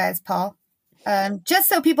for you guys, Paul, just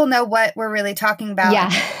so people know what we're really talking about.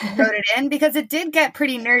 Yeah. Wrote it in because it did get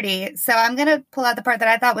pretty nerdy. So I'm going to pull out the part that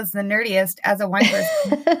I thought was the nerdiest as a wine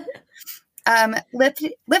person.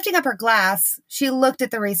 Lifting up her glass, she looked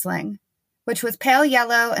at the Riesling, which was pale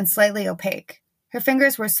yellow and slightly opaque. Her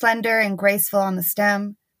fingers were slender and graceful on the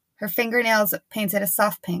stem. Her fingernails painted a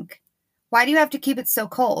soft pink. Why do you have to keep it so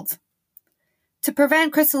cold? To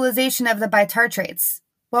prevent crystallization of the bitartrates,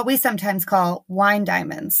 what we sometimes call wine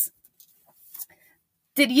diamonds.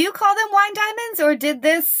 Did you call them wine diamonds, or did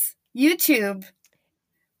this YouTube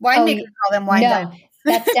winemaker call them wine diamonds?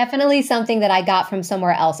 That's definitely something that I got from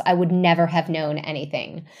somewhere else. I would never have known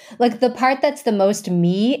anything. Like the part that's the most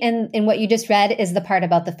me in what you just read is the part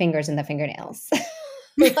about the fingers and the fingernails.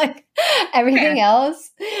 Like everything else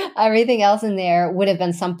in there would have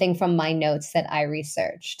been something from my notes that I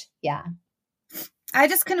researched. Yeah. I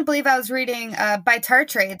just couldn't believe I was reading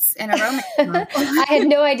Bitartrates in a romance novel. I had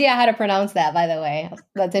no idea how to pronounce that, by the way.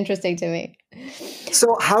 That's interesting to me.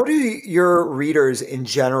 So how do your readers in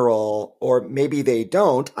general, or maybe they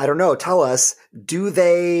don't, I don't know, tell us, do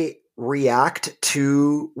they react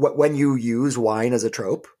to when you use wine as a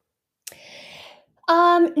trope?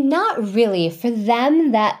 Not really. For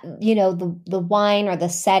them, that, the wine or the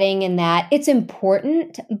setting and that, it's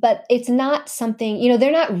important, but it's not something,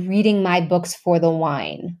 they're not reading my books for the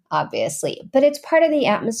wine, obviously, but it's part of the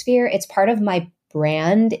atmosphere. It's part of my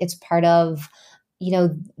brand. It's part of,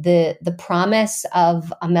 the promise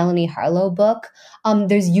of a Melanie Harlow book.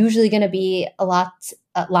 There's usually going to be lots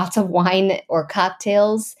of wine or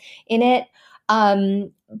cocktails in it.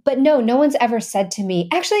 But no one's ever said to me,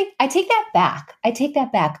 actually, I take that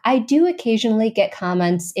back. I do occasionally get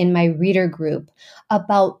comments in my reader group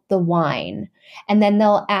about the wine. And then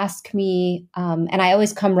they'll ask me, and I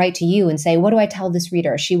always come right to you and say, what do I tell this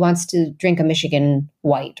reader? She wants to drink a Michigan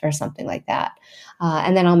White or something like that.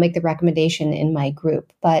 And then I'll make the recommendation in my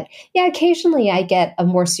group. But yeah, occasionally I get a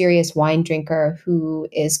more serious wine drinker who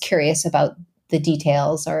is curious about the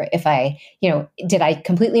details, or if did I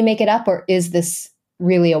completely make it up, or is this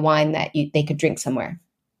really a wine that they could drink somewhere?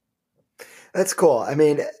 That's cool. I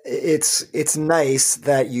mean, it's nice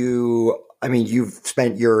that you've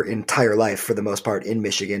spent your entire life for the most part in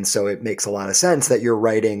Michigan, so it makes a lot of sense that you're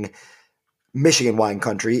writing Michigan wine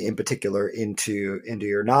country in particular into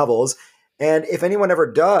your novels. And if anyone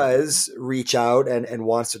ever does reach out and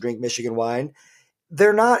wants to drink Michigan wine,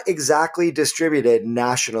 they're not exactly distributed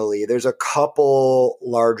nationally. There's a couple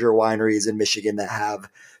larger wineries in Michigan that have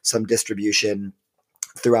some distribution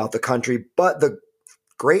throughout the country. But the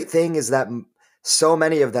great thing is that so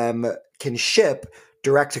many of them can ship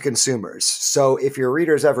direct to consumers. So if your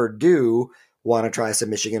readers ever do want to try some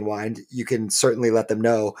Michigan wine, you can certainly let them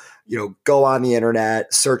know, go on the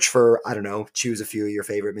internet, search for, I don't know, choose a few of your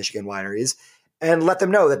favorite Michigan wineries and let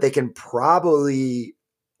them know that they can probably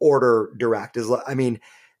order direct. I mean,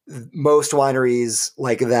 most wineries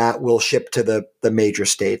like that will ship to the major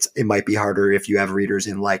states. It might be harder if you have readers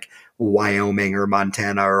in like Wyoming or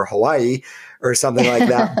Montana or Hawaii or something like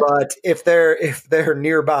that. But if they're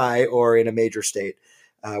nearby or in a major state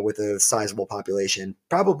with a sizable population,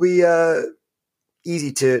 probably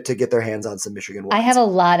easy to get their hands on some Michigan wines. I have a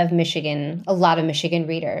lot of Michigan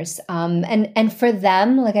readers. And for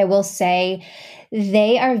them, like I will say,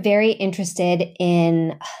 they are very interested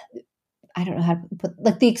in, I don't know how to put,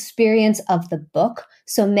 like, the experience of the book.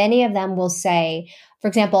 So many of them will say, for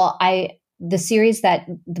example, the series that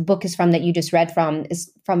the book is from that you just read from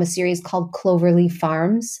is from a series called Cloverleaf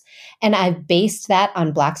Farms. And I've based that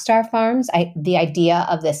on Black Star Farms. The idea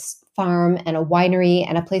of this farm and a winery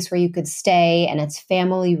and a place where you could stay, and it's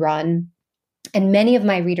family run. And many of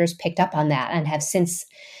my readers picked up on that and have since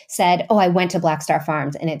said, oh, I went to Black Star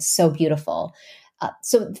Farms and it's so beautiful.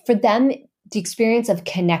 So for them, the experience of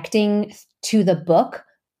connecting to the book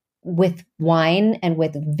with wine and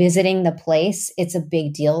with visiting the place, it's a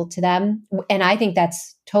big deal to them. And I think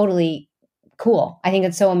that's totally cool. I think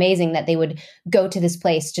it's so amazing that they would go to this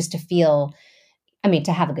place just to feel,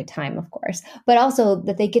 to have a good time, of course, but also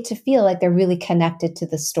that they get to feel like they're really connected to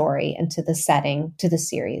the story and to the setting, to the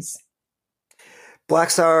series.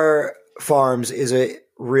 Black Star Farms is a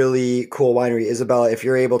really cool winery. Isabella, if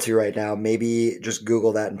you're able to right now, maybe just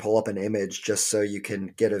Google that and pull up an image just so you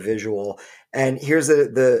can get a visual. And here's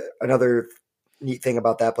the another neat thing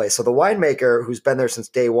about that place. So the winemaker, who's been there since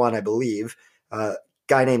day one, I believe,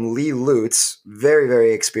 guy named Lee Lutz, very,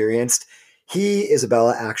 very experienced. He,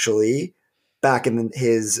 Isabella, actually, back in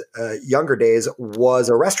his younger days, was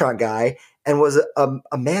a restaurant guy and was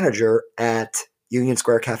a manager at Union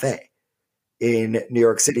Square Cafe in New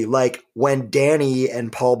York City, like when Danny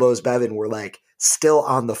and Paul Bose Bevan were like still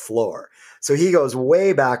on the floor. So he goes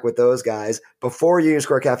way back with those guys. Before Union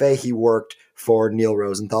Square Cafe, he worked for Neil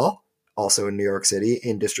Rosenthal, also in New York City,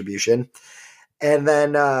 in distribution. And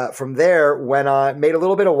then from there, went on, made a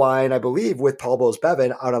little bit of wine, I believe, with Paul Bose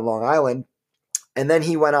Bevan out on Long Island. And then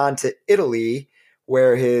he went on to Italy,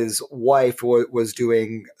 where his wife was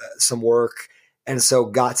doing some work, and so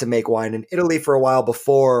got to make wine in Italy for a while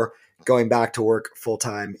before going back to work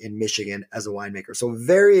full-time in Michigan as a winemaker. So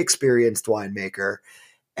very experienced winemaker.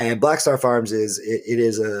 And Black Star Farms is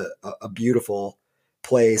a beautiful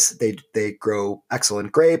place. They grow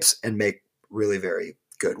excellent grapes and make really very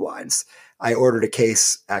good wines. I ordered a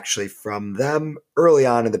case actually from them early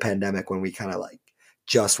on in the pandemic when we kind of like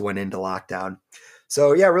just went into lockdown.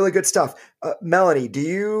 So yeah, really good stuff. Melanie, do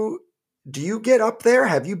you get up there?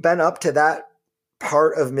 Have you been up to that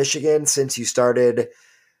part of Michigan since you started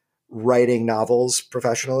writing novels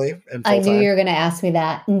professionally and I knew full-time? you were going to ask me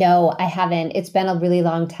that. No, I haven't. It's been a really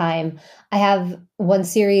long time. I have one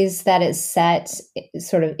series that is set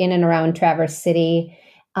sort of in and around Traverse City,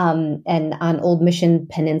 and on Old Mission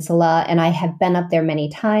Peninsula. And I have been up there many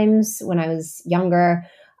times when I was younger.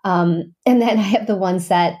 And then I have the one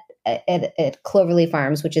set at Cloverleaf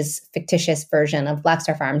Farms, which is fictitious version of Black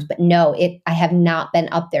Star Farms. But no, I have not been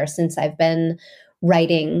up there since I've been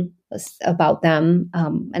writing about them.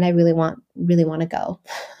 And I really want to go.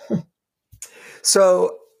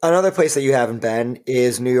 So another place that you haven't been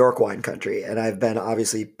is New York wine country. And I've been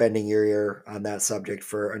obviously bending your ear on that subject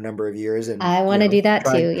for a number of years. And I want to do that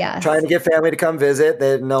too. Yeah. Trying to get family to come visit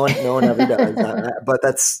that no one ever does. But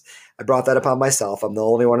I brought that upon myself. I'm the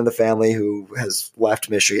only one in the family who has left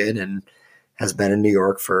Michigan and has been in New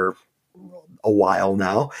York for a while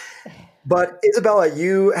now. But Isabella,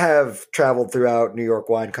 you have traveled throughout New York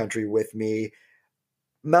wine country with me.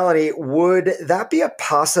 Melanie, would that be a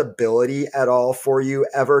possibility at all for you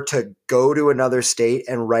ever to go to another state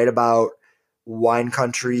and write about wine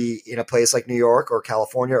country in a place like New York or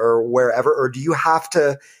California or wherever? Or do you have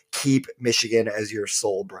to keep Michigan as your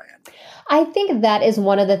sole brand? I think that is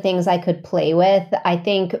one of the things I could play with. I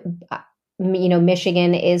think,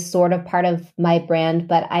 Michigan is sort of part of my brand,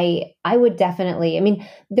 but I would definitely,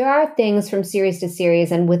 there are things from series to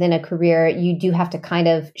series, and within a career, you do have to kind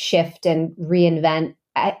of shift and reinvent.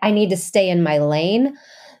 I need to stay in my lane,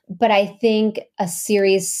 but I think a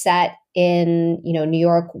series set in, New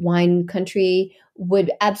York wine country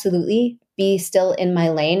would absolutely be still in my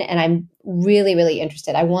lane. And I'm really, really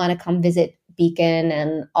interested. I want to come visit Beacon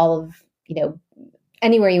and all of,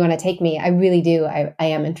 anywhere you want to take me. I really do. I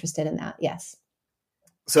am interested in that. Yes.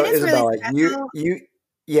 So Isabella,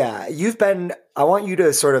 you've been, I want you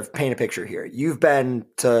to sort of paint a picture here. You've been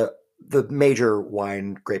to the major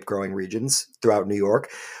wine grape growing regions throughout New York.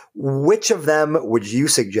 Which of them would you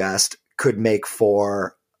suggest could make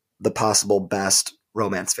for the possible best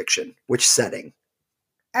romance fiction? Which setting?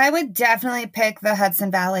 I would definitely pick the Hudson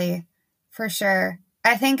Valley for sure.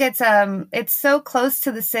 I think it's so close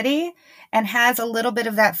to the city and has a little bit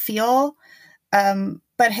of that feel.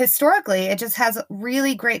 But historically, it just has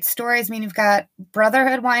really great stories. You've got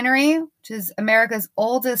Brotherhood Winery, which is America's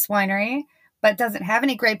oldest winery, but doesn't have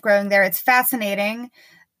any grape growing there. It's fascinating.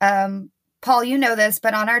 Paul, you know this,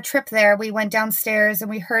 but on our trip there, we went downstairs and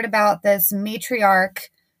we heard about this matriarch,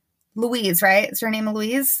 Louise, right? Is her name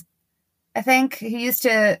Louise? I think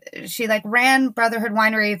she ran Brotherhood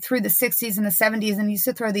Winery through the 60s and the 70s and used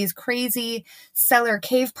to throw these crazy cellar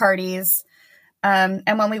cave parties. And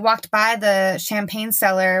when we walked by the champagne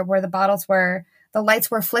cellar where the bottles were, the lights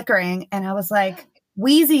were flickering. And I was like,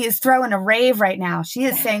 Wheezy is throwing a rave right now. She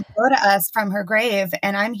is saying go to us from her grave,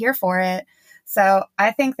 and I'm here for it. So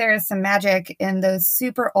I think there is some magic in those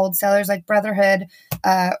super old cellars like Brotherhood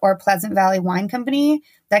or Pleasant Valley Wine Company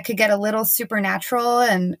that could get a little supernatural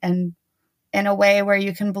and in a way where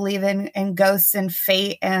you can believe in ghosts and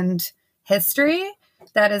fate and history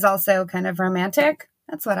that is also kind of romantic.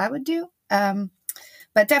 That's what I would do.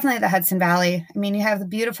 But definitely the Hudson Valley. You have the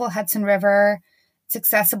beautiful Hudson River. It's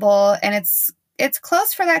accessible and it's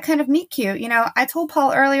close for that kind of meet cute. I told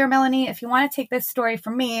Paul earlier, Melanie, if you want to take this story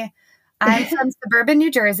from me, I'm from suburban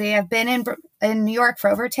New Jersey. I've been in New York for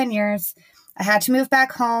over 10 years. I had to move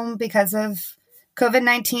back home because of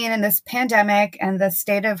COVID-19 and this pandemic and the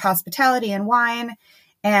state of hospitality and wine.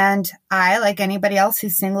 And I, like anybody else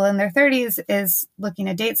who's single in their 30s, is looking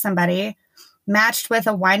to date somebody, matched with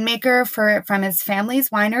a winemaker from his family's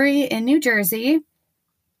winery in New Jersey,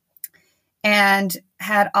 and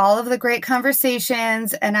had all of the great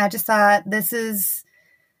conversations. And I just thought, this is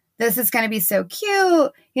going to be so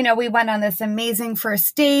cute. We went on this amazing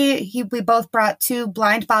first date. We both brought 2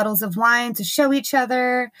 blind bottles of wine to show each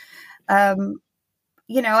other.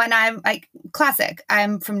 And I'm like classic.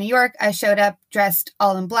 I'm from New York. I showed up dressed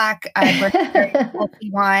all in black. I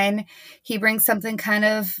bring wine. He brings something kind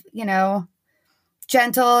of,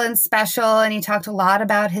 gentle and special. And he talked a lot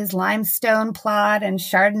about his limestone plot and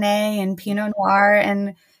Chardonnay and Pinot Noir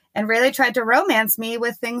and really tried to romance me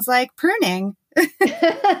with things like pruning. And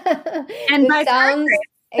it sounds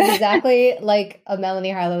exactly like a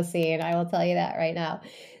Melanie Harlow scene. I will tell you that right now.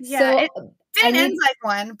 Yeah, so, it didn't end like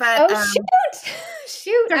one, but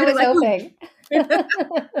shoot! I was hoping.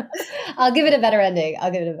 I'll give it a better ending.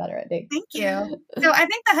 Thank you. So I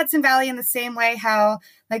think the Hudson Valley, in the same way how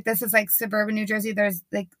this is like suburban New Jersey, there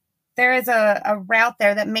is a route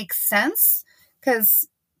there that makes sense because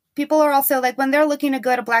people are also when they're looking to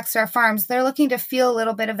go to Black Star Farms, they're looking to feel a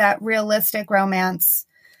little bit of that realistic romance.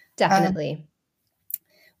 Definitely.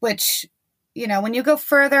 Which when you go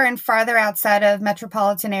further and farther outside of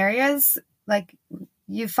metropolitan areas, like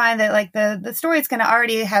you find that like the story is going to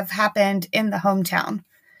already have happened in the hometown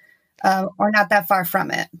or not that far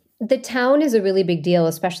from it. The town is a really big deal,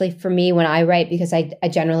 especially for me when I write, because I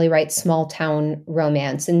generally write small town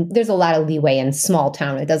romance. And there's a lot of leeway in small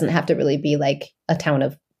town. It doesn't have to really be like a town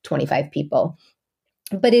of 25 people.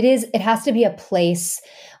 But it has to be a place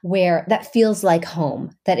where that feels like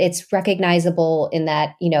home, that it's recognizable in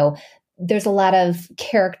that, there's a lot of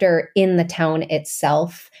character in the town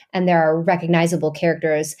itself, and there are recognizable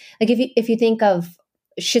characters. Like if you think of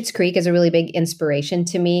Schitt's Creek is a really big inspiration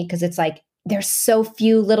to me, because it's like there's so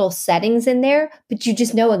few little settings in there, but you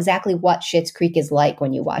just know exactly what Schitt's Creek is like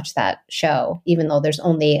when you watch that show, even though there's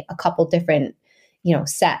only a couple different,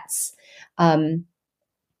 sets.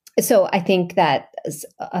 So I think that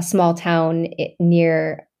a small town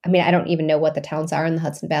near, I don't even know what the towns are in the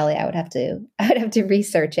Hudson Valley. I would have to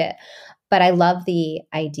research it, but I love the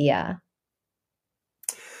idea.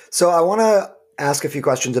 So I want to ask a few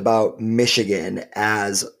questions about Michigan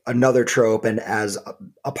as another trope and as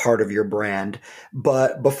a part of your brand.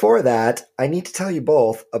 But before that, I need to tell you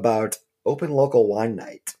both about Open Local Wine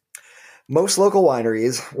Night. Most local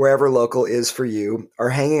wineries, wherever local is for you, are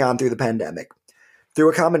hanging on through the pandemic. Through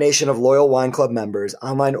a combination of loyal wine club members,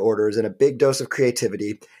 online orders, and a big dose of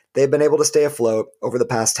creativity, they've been able to stay afloat over the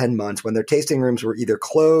past 10 months when their tasting rooms were either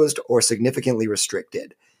closed or significantly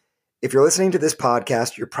restricted. If you're listening to this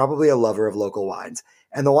podcast, you're probably a lover of local wines,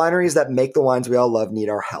 and the wineries that make the wines we all love need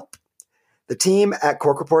our help. The team at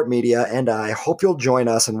Cork Report Media and I hope you'll join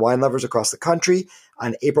us and wine lovers across the country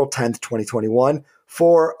on April 10th, 2021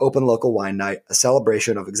 for Open Local Wine Night, a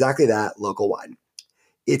celebration of exactly that, local wine.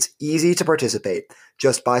 It's easy to participate.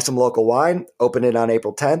 Just buy some local wine, open it on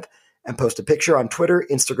April 10th, and post a picture on Twitter,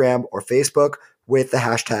 Instagram, or Facebook with the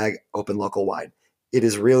hashtag OpenLocalWine. It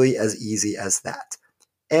is really as easy as that.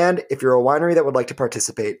 And if you're a winery that would like to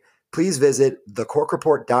participate, please visit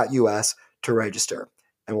thecorkreport.us to register.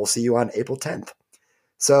 And we'll see you on April 10th.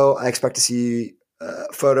 So I expect to see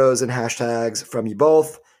photos and hashtags from you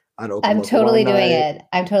both on Open I'm Local totally Wine doing Night. it.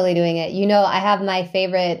 I'm totally doing it. I have my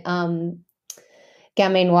favorite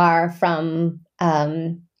Gamay Noir from,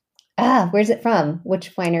 where's it from?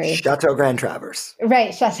 Which winery? Chateau Grand Traverse.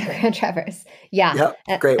 Right, Chateau Grand Traverse. Yeah.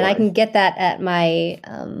 Yep, great and wine. I can get that at my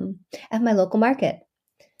local market.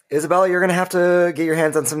 Isabella, you're going to have to get your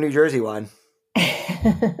hands on some New Jersey wine.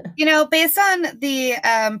 Based on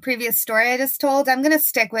the previous story I just told, I'm going to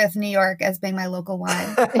stick with New York as being my local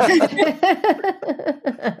wine.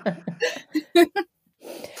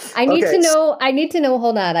 I need to know,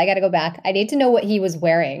 hold on, I got to go back. I need to know what he was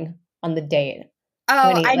wearing on the date.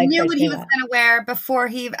 Oh, I knew what he was going to wear before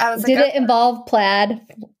I was like, did it involve plaid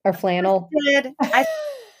or flannel? It did.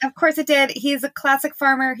 Of course it did. He's a classic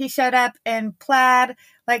farmer. He showed up in plaid,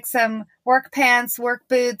 like some work pants, work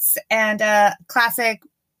boots, and a classic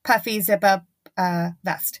puffy zip-up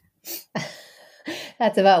vest.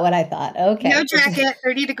 That's about what I thought. Okay. No jacket,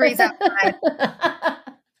 30 degrees outside.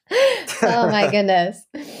 Oh, my goodness.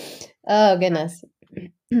 Oh, goodness.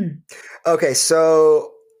 Okay,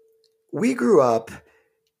 so we grew up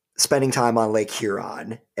spending time on Lake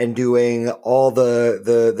Huron and doing all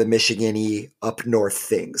the Michigan-y up north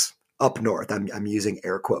things. Up north, I'm using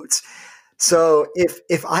air quotes. So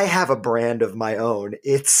if I have a brand of my own,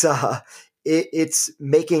 it's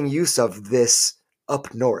making use of this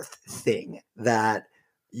up north thing that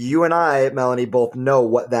you and I, Melanie, both know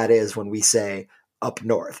what that is when we say up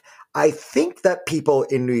north. I think that people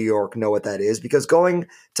in New York know what that is because going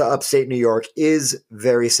to upstate New York is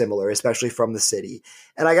very similar, especially from the city.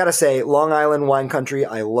 And I got to say, Long Island wine country,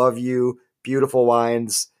 I love you. Beautiful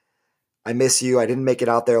wines. I miss you. I didn't make it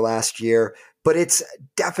out there last year, but it's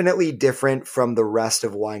definitely different from the rest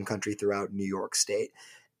of wine country throughout New York State.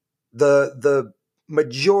 The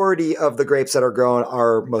majority of the grapes that are grown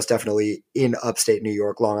are most definitely in upstate New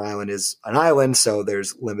York. Long Island is an island, so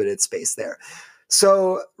there's limited space there.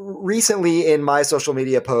 So recently in my social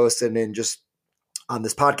media posts and in just on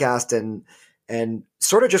this podcast and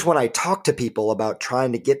sort of just when I talk to people about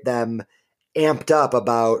trying to get them amped up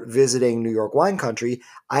about visiting New York wine country,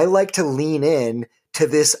 I like to lean in to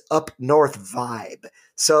this up north vibe.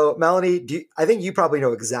 So Melanie, I think you probably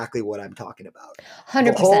know exactly what I'm talking about. 100%.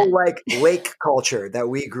 The whole like lake culture that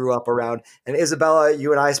we grew up around. And Isabella,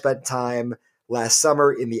 you and I spent time last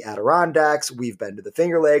summer in the Adirondacks. We've been to the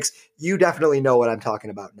Finger Lakes. You definitely know what I'm talking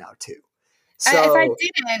about now too. So if I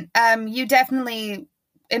didn't, you definitely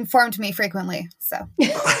informed me frequently. So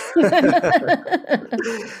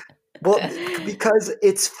well, because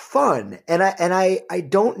it's fun. And I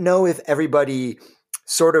don't know if everybody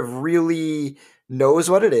sort of really knows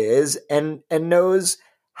what it is and knows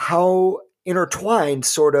how intertwined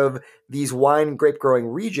sort of these wine and grape growing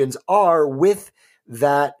regions are with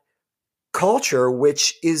that culture,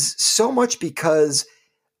 which is so much because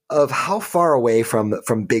of how far away from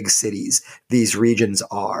big cities these regions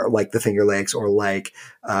are, like the Finger Lakes or like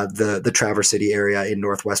the Traverse City area in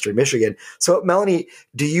northwestern Michigan. So, Melanie,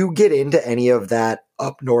 do you get into any of that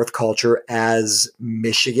up north culture as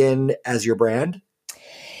Michigan as your brand?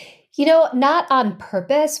 Not on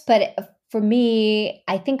purpose, but for me,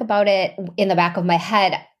 I think about it in the back of my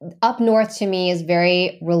head. Up north to me is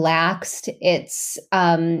very relaxed. It's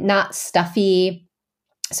not stuffy.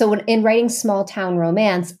 So when in writing small town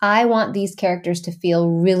romance, I want these characters to feel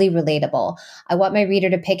really relatable. I want my reader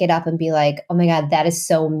to pick it up and be like, oh my God, that is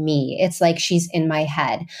so me. It's like she's in my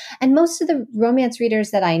head. And most of the romance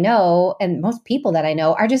readers that I know, and most people that I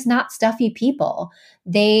know, are just not stuffy people.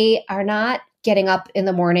 They are not getting up in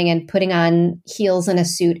the morning and putting on heels and a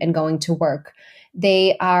suit and going to work.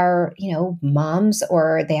 They are, moms,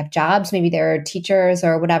 or they have jobs. Maybe they're teachers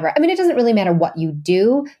or whatever. I mean, it doesn't really matter what you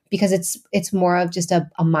do, because it's more of just a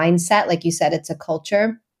mindset. Like you said, it's a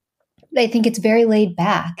culture. But I think it's very laid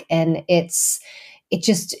back, and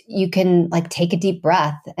you can like take a deep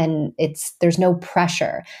breath, and there's no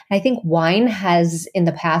pressure. And I think wine has, in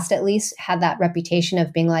the past at least, had that reputation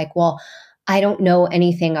of being like, well, I don't know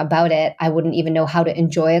anything about it. I wouldn't even know how to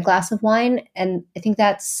enjoy a glass of wine. And I think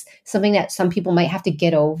that's something that some people might have to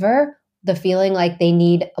get over, the feeling like they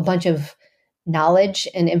need a bunch of knowledge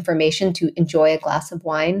and information to enjoy a glass of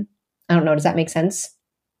wine. I don't know. Does that make sense?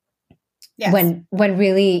 Yes. When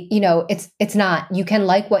really, it's not. You can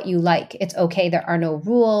like what you like. It's okay. There are no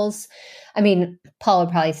rules. I mean, Paul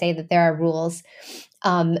would probably say that there are rules.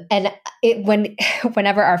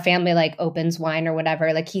 Whenever our family like opens wine or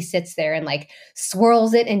whatever, like he sits there and like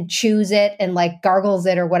swirls it and chews it and like gargles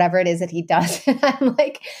it or whatever it is that he does. And I'm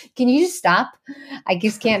like, can you just stop? I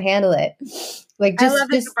just can't handle it. Like, I love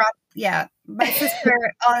that you brought, yeah. My sister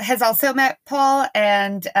has also met Paul,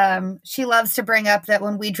 and she loves to bring up that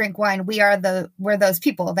when we drink wine, we're those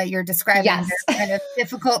people that you're describing. Yes. They're kind of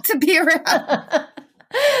difficult to be around.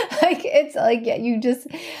 It's like,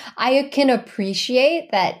 I can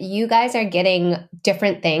appreciate that you guys are getting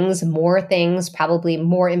different things, probably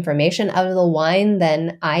more information out of the wine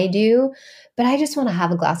than I do. But I just want to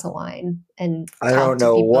have a glass of wine and I don't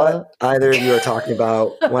know what either of you are talking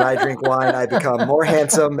about. When I drink wine, I become more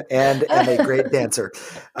handsome and am a great dancer.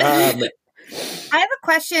 I have a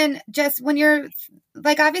question. Just when you're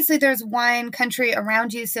like, obviously there's wine country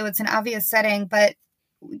around you, so it's an obvious setting, but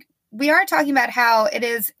we are talking about how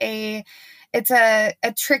it's a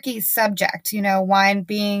tricky subject, wine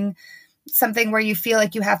being something where you feel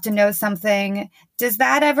like you have to know something. Does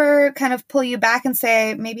that ever kind of pull you back and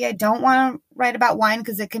say, maybe I don't want to write about wine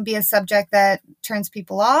because it can be a subject that turns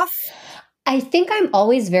people off? I think I'm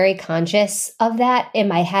always very conscious of that in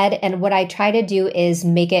my head. And what I try to do is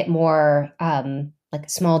make it more like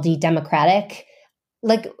small d democratic.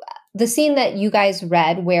 Like the scene that you guys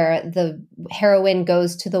read where the heroine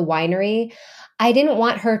goes to the winery, I didn't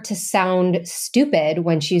want her to sound stupid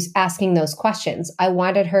when she's asking those questions. I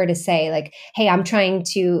wanted her to say like, hey, I'm trying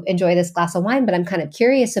to enjoy this glass of wine, but I'm kind of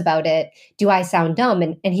curious about it. Do I sound dumb?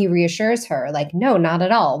 And he reassures her like, no, not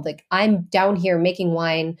at all. Like, I'm down here making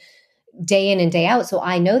wine day in and day out. So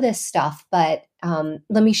I know this stuff, but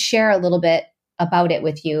let me share a little bit about it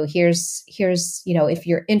with you. Here's, if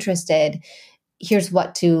you're interested, here's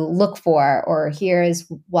what to look for, or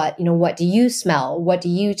here's what do you smell? What do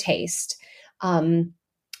you taste?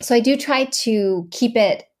 So I do try to keep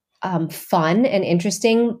it fun and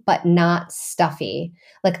interesting, but not stuffy.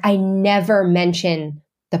 Like, I never mention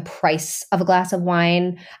the price of a glass of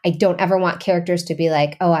wine. I don't ever want characters to be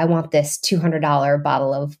like, oh, I want this $200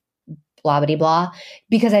 bottle of blah, blah, blah,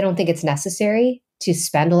 because I don't think it's necessary to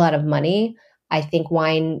spend a lot of money. I think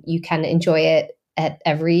wine, you can enjoy it at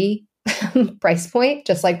every price point,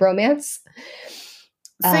 just like romance.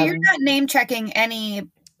 So you're not name checking any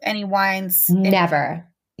wines? Never.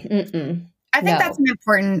 Mm-mm. I think that's an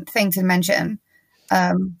important thing to mention.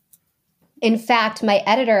 In fact, my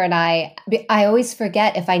editor and I always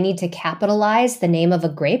forget if I need to capitalize the name of a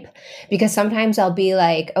grape, because sometimes I'll be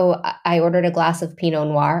like, oh, I ordered a glass of Pinot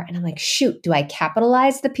Noir. And I'm like, shoot, do I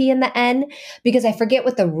capitalize the P and the N? Because I forget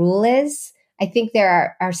what the rule is. I think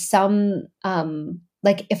there are some,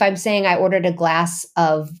 like if I'm saying I ordered a glass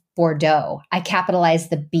of Bordeaux, I capitalize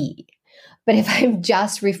the B. But if I'm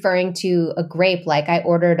just referring to a grape, like I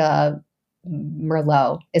ordered a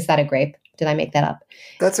Merlot, is that a grape? Did I make that up?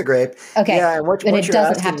 That's a grape. Okay. Yeah, and what it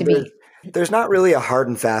doesn't have to be. There's not really a hard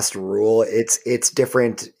and fast rule. It's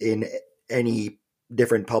different in any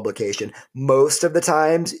different publication. Most of the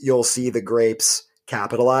times you'll see the grapes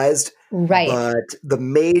capitalized. Right. But the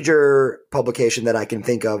major publication that I can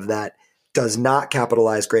think of that does not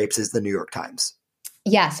capitalize grapes is the New York Times.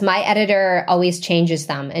 Yes, my editor always changes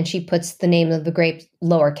them and she puts the name of the grape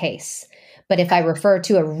lowercase. But if I refer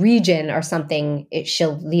to a region or something,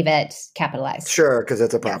 she'll leave it capitalized. Sure, because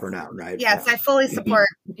it's a proper noun, right? Yes, I fully support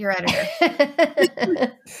your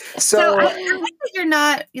editor. So I like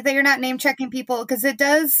that you're not name checking people, because then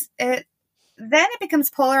it becomes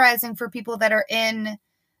polarizing for people that are in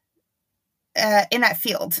that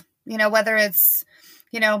field. Whether it's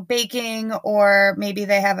baking, or maybe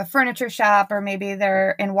they have a furniture shop, or maybe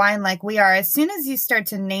they're in wine like we are. As soon as you start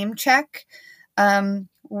to name check,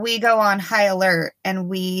 we go on high alert and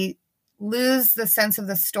we lose the sense of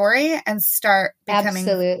the story and start becoming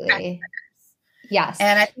absolutely. Yes.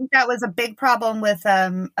 And I think that was a big problem with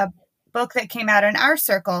a book that came out in our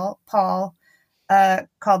circle, Paul,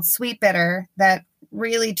 called Sweet Bitter, that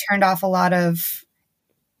really turned off a lot of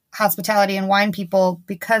hospitality and wine people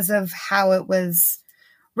because of how it was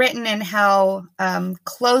written and how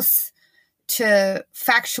close to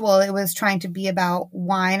factual it was trying to be about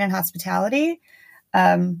wine and hospitality,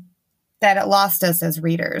 that it lost us as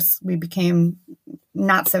readers. We became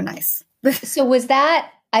not so nice. So was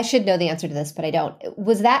that, I should know the answer to this, but I don't.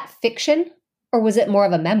 Was that fiction or was it more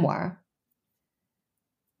of a memoir?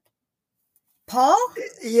 Paul?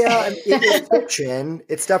 Yeah, it's fiction.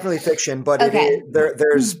 It's definitely fiction, but okay.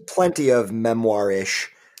 There's plenty of memoir-ish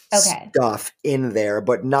stuff in there,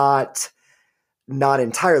 but not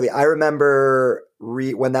entirely. I remember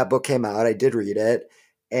when that book came out, I did read it,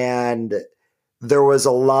 and there was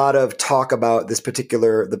a lot of talk about the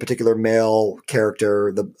particular male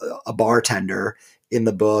character, a bartender in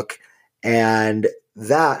the book, and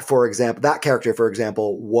that character, for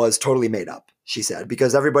example, was totally made up. She said,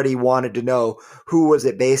 because everybody wanted to know who was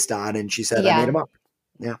it based on, and she said, I made him up.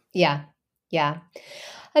 Yeah.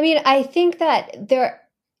 I mean, I think that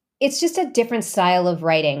it's just a different style of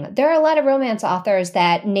writing. There are a lot of romance authors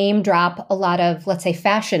that name drop a lot of, let's say,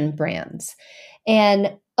 fashion brands.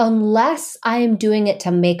 And unless I am doing it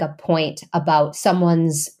to make a point about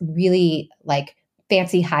someone's really like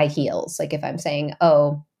fancy high heels, like if I'm saying,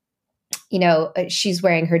 she's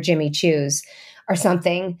wearing her Jimmy Choos or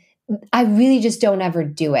something, I really just don't ever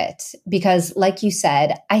do it because, like you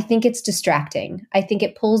said, I think it's distracting. I think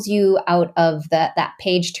it pulls you out of that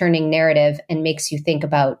page-turning narrative and makes you think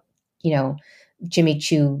about, Jimmy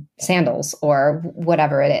Choo sandals or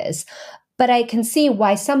whatever it is. But I can see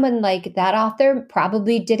why someone like that author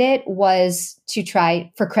probably did it was to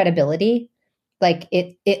try for credibility. Like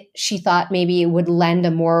she thought maybe it would lend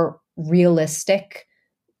a more realistic,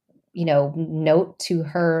 note to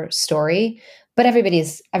her story. But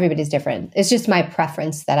everybody's different. It's just my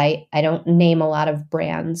preference that I don't name a lot of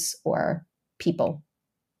brands or people.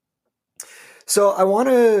 So I want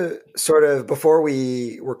to sort of, before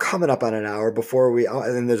we're coming up on an hour,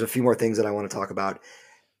 and then there's a few more things that I want to talk about.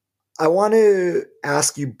 I want to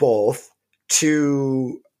ask you both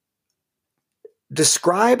to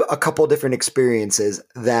describe a couple different experiences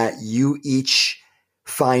that you each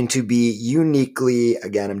find to be uniquely,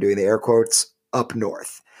 again, I'm doing the air quotes, up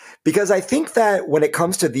north. Because I think that when it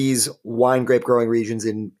comes to these wine grape growing regions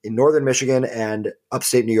in northern Michigan and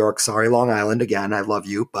upstate New York, sorry, Long Island, again, I love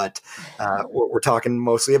you, but we're talking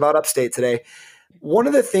mostly about upstate today. One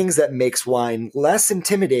of the things that makes wine less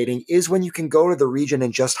intimidating is when you can go to the region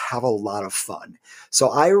and just have a lot of fun. So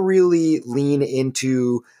I really lean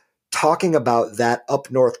into talking about that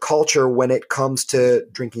up north culture when it comes to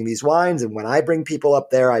drinking these wines. And when I bring people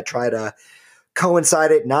up there, I try to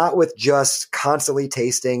coincide it not with just constantly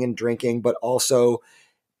tasting and drinking, but also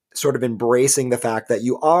sort of embracing the fact that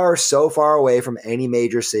you are so far away from any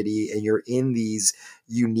major city and you're in these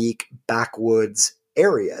unique backwoods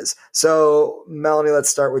areas. So Melanie, let's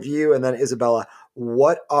start with you, and then Isabella.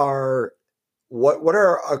 What are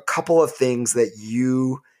a couple of things that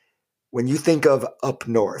when you think of up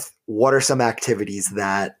north, what are some activities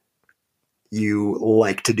that you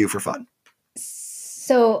like to do for fun?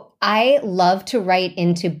 So I love to write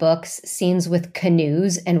into books scenes with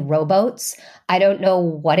canoes and rowboats. I don't know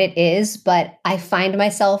what it is, but I find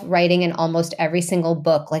myself writing in almost every single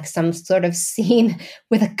book, like some sort of scene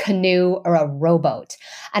with a canoe or a rowboat.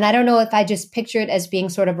 And I don't know if I just picture it as being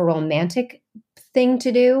sort of a romantic thing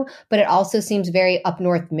to do, but it also seems very up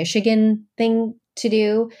north Michigan thing to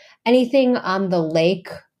do. Anything on the lake,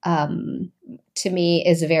 to me,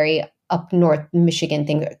 is a very up north Michigan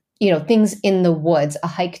thing. Things in the woods, a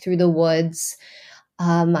hike through the woods.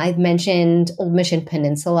 I've mentioned Old Mission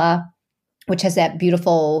Peninsula, which has that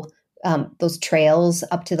beautiful those trails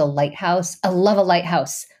up to the lighthouse. I love a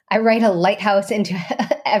lighthouse. I write a lighthouse into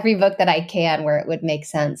every book that I can where it would make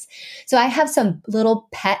sense. So I have some little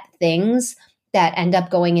pet things that end up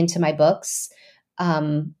going into my books.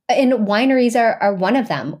 And wineries are one of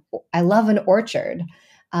them. I love an orchard.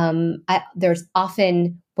 There's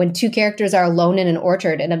often when two characters are alone in an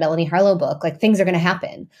orchard in a Melanie Harlow book, like things are going to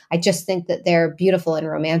happen. I just think that they're beautiful and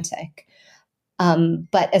romantic.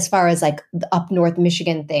 But as far as like the up north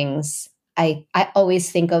Michigan things, I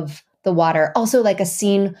always think of the water. Also like a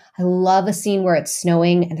scene, I love a scene where it's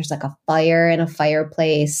snowing and there's like a fire and a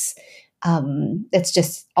fireplace. It's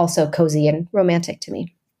just also cozy and romantic to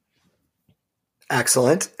me.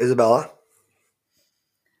 Excellent. Isabella?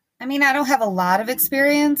 I mean, I don't have a lot of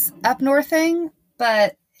experience up northing,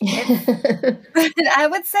 but I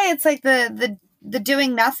would say it's like the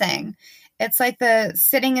doing nothing. It's like the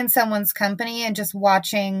sitting in someone's company and just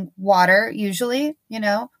watching water, usually,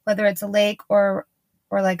 whether it's a lake or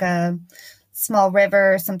like a small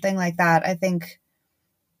river or something like that. I think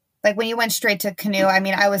like when you went straight to canoe, I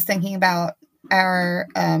mean, I was thinking about our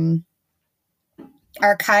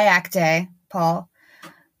kayak day, Paul,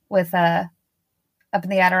 with up in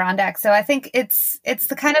the Adirondack. So I think it's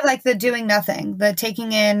the kind of like the doing nothing, the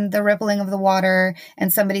taking in the rippling of the water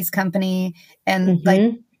and somebody's company and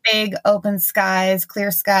like big open skies,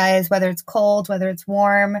 clear skies, whether it's cold, whether it's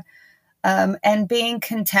warm, and being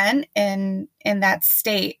content in that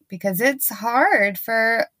state, because it's hard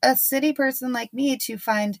for a city person like me to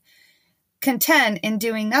find content in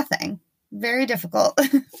doing nothing. Very difficult.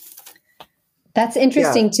 That's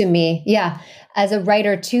interesting to me. Yeah. As a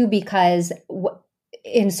writer too, because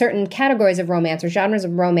in certain categories of romance or genres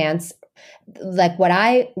of romance, like what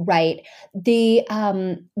I write,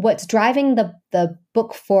 what's driving the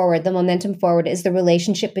book forward, the momentum forward, is the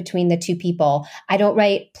relationship between the two people. I don't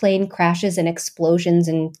write plane crashes and explosions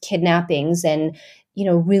and kidnappings and,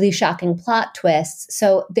 really shocking plot twists.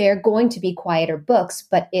 So they're going to be quieter books,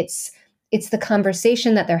 but it's the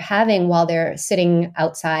conversation that they're having while they're sitting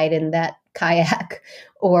outside in that kayak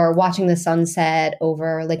or watching the sunset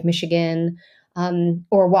over Lake Michigan.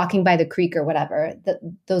 Or walking by the creek or whatever.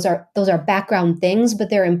 Those are background things, but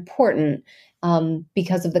they're important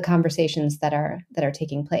because of the conversations that are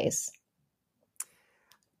taking place.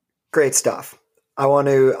 Great stuff. I'm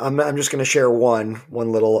just going to share one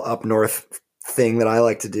little up north thing that I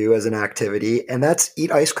like to do as an activity, and that's eat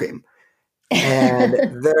ice cream.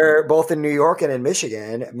 And they're both in New York and in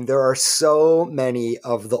Michigan. I mean, there are so many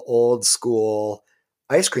of the old school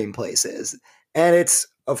ice cream places, and it's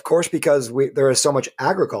of course because there is so much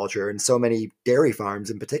agriculture and so many dairy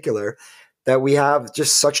farms in particular that we have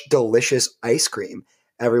just such delicious ice cream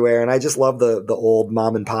everywhere. And I just love the old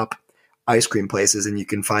mom and pop ice cream places, and you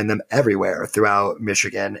can find them everywhere throughout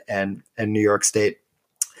Michigan and New York State.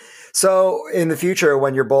 So in the future,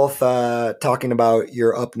 when you're both talking about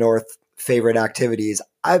your up north favorite activities,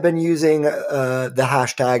 I've been using the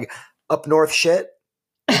hashtag up north shit,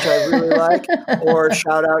 which I really like, or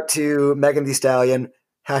shout out to Megan Thee Stallion,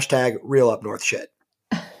 hashtag real up north shit.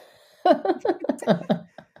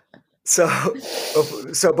 So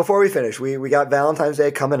before we finish, we got Valentine's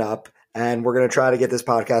Day coming up, and we're going to try to get this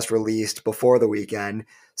podcast released before the weekend.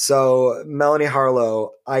 So Melanie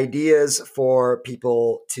Harlow, ideas for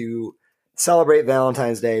people to celebrate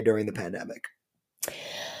Valentine's Day during the pandemic.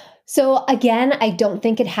 So again, I don't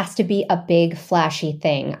think it has to be a big flashy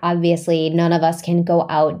thing. Obviously, none of us can go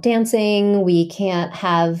out dancing. We can't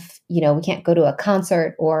have, we can't go to a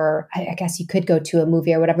concert, or I guess you could go to a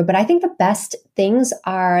movie or whatever. But I think the best things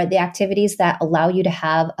are the activities that allow you to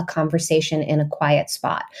have a conversation in a quiet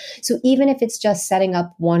spot. So even if it's just setting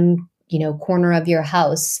up one corner of your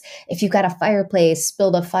house, if you've got a fireplace,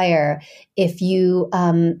 build a fire. If you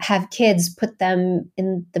have kids, put them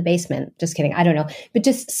in the basement. Just kidding. I don't know. But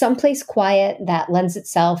just someplace quiet that lends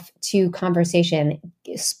itself to conversation.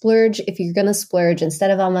 Splurge. If you're going to splurge,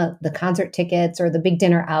 instead of on the concert tickets or the big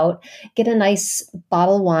dinner out, get a nice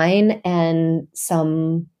bottle of wine and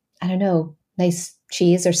some, nice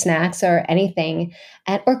cheese or snacks or anything,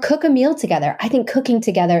 or cook a meal together. I think cooking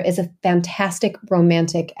together is a fantastic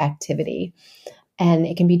romantic activity, and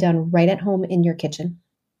it can be done right at home in your kitchen.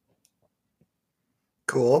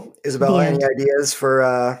 Cool. Isabella, any ideas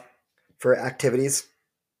for activities?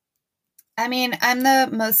 I mean, I'm the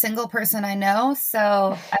most single person I know,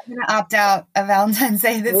 so I'm going to opt out of Valentine's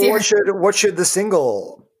Day this year. What should the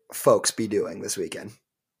single folks be doing this weekend?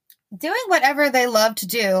 Doing whatever they love to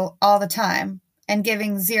do all the time and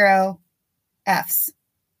giving 0 Fs.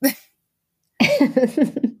 We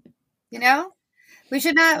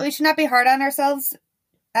should not be hard on ourselves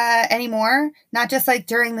anymore. Not just like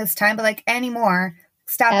during this time, but like anymore.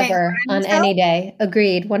 Stopping ever on any day.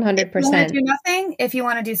 Agreed. 100%. If you want to do nothing, if you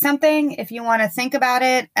want to do something, if you want to think about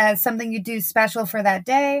it as something you do special for that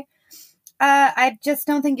day, I just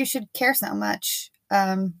don't think you should care so much.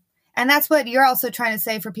 And that's what you're also trying to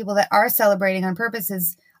say for people that are celebrating on purpose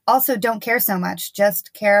is also don't care so much.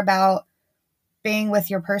 Just care about being with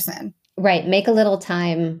your person. Right. Make a little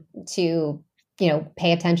time to,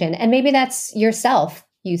 pay attention. And maybe that's yourself.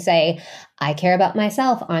 You say, I care about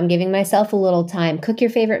myself. I'm giving myself a little time. Cook your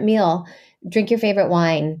favorite meal, drink your favorite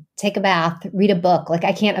wine, take a bath, read a book. Like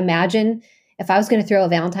I can't imagine if I was going to throw a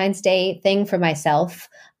Valentine's Day thing for myself,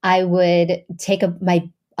 I would take a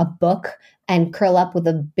book and curl up with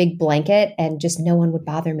a big blanket and just no one would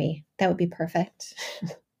bother me. That would be perfect.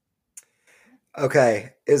 Okay.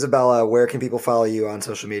 Isabella, where can people follow you on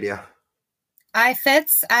social media?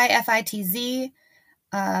 iFitz, IFITZ,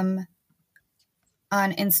 on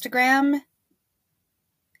Instagram,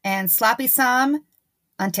 and Sloppy Som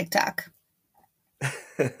on TikTok.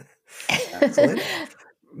 Excellent.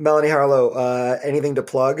 Melanie Harlow, anything to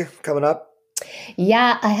plug coming up?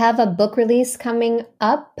 Yeah, I have a book release coming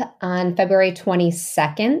up on February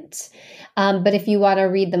 22nd. But if you want to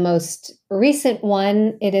read the most recent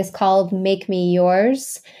one, it is called Make Me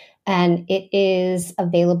Yours. And it is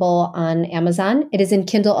available on Amazon. It is in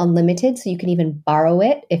Kindle Unlimited, so you can even borrow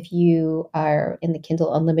it if you are in the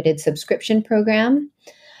Kindle Unlimited subscription program.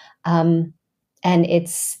 And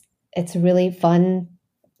it's really fun,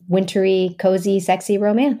 wintry, cozy, sexy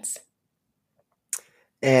romance.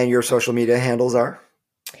 And your social media handles are?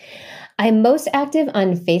 I'm most active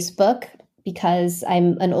on Facebook because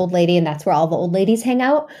I'm an old lady and that's where all the old ladies hang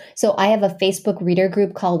out. So I have a Facebook reader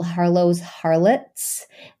group called Harlow's Harlots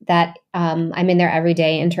that I'm in there every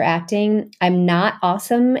day interacting. I'm not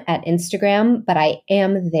awesome at Instagram, but I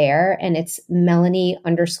am there and it's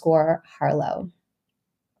Melanie_Harlow.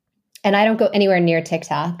 And I don't go anywhere near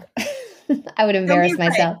TikTok. I would embarrass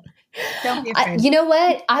myself. Don't be afraid. You know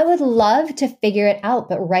what? I would love to figure it out.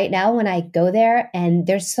 But right now when I go there and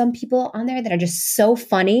there's some people on there that are just so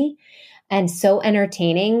funny and so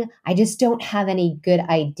entertaining, I just don't have any good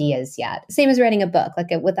ideas yet. Same as writing a book. Like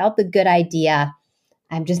without the good idea,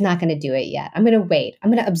 I'm just not going to do it yet. I'm going to wait. I'm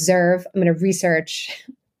going to observe. I'm going to research.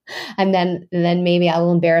 And then maybe I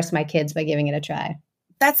will embarrass my kids by giving it a try.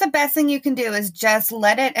 That's the best thing you can do is just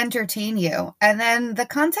let it entertain you. And then the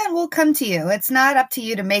content will come to you. It's not up to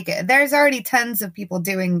you to make it. There's already tons of people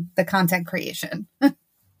doing the content creation.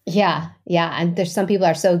 Yeah. And there's some people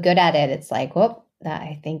are so good at it. It's like, well,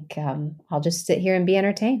 I think I'll just sit here and be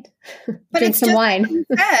entertained. But Drink it's some just wine.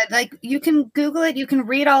 like you can Google it, you can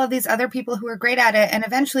read all of these other people who are great at it, and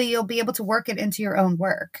eventually you'll be able to work it into your own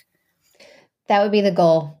work. That would be the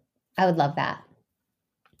goal. I would love that.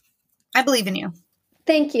 I believe in you.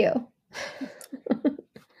 Thank you.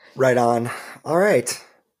 Right on. All right.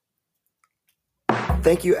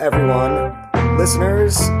 Thank you, everyone.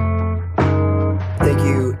 Listeners, thank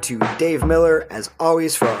you to Dave Miller, as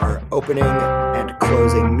always, for our opening and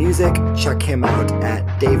closing music. Check him out at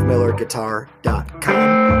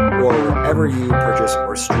davemillerguitar.com or wherever you purchase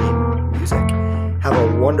or stream music. Have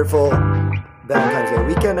a wonderful Valentine's Day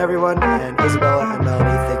weekend, everyone. And Isabella and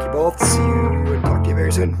Melanie, thank you both. See you and talk to you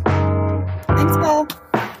very soon. Thanks, Paul.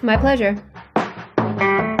 My pleasure.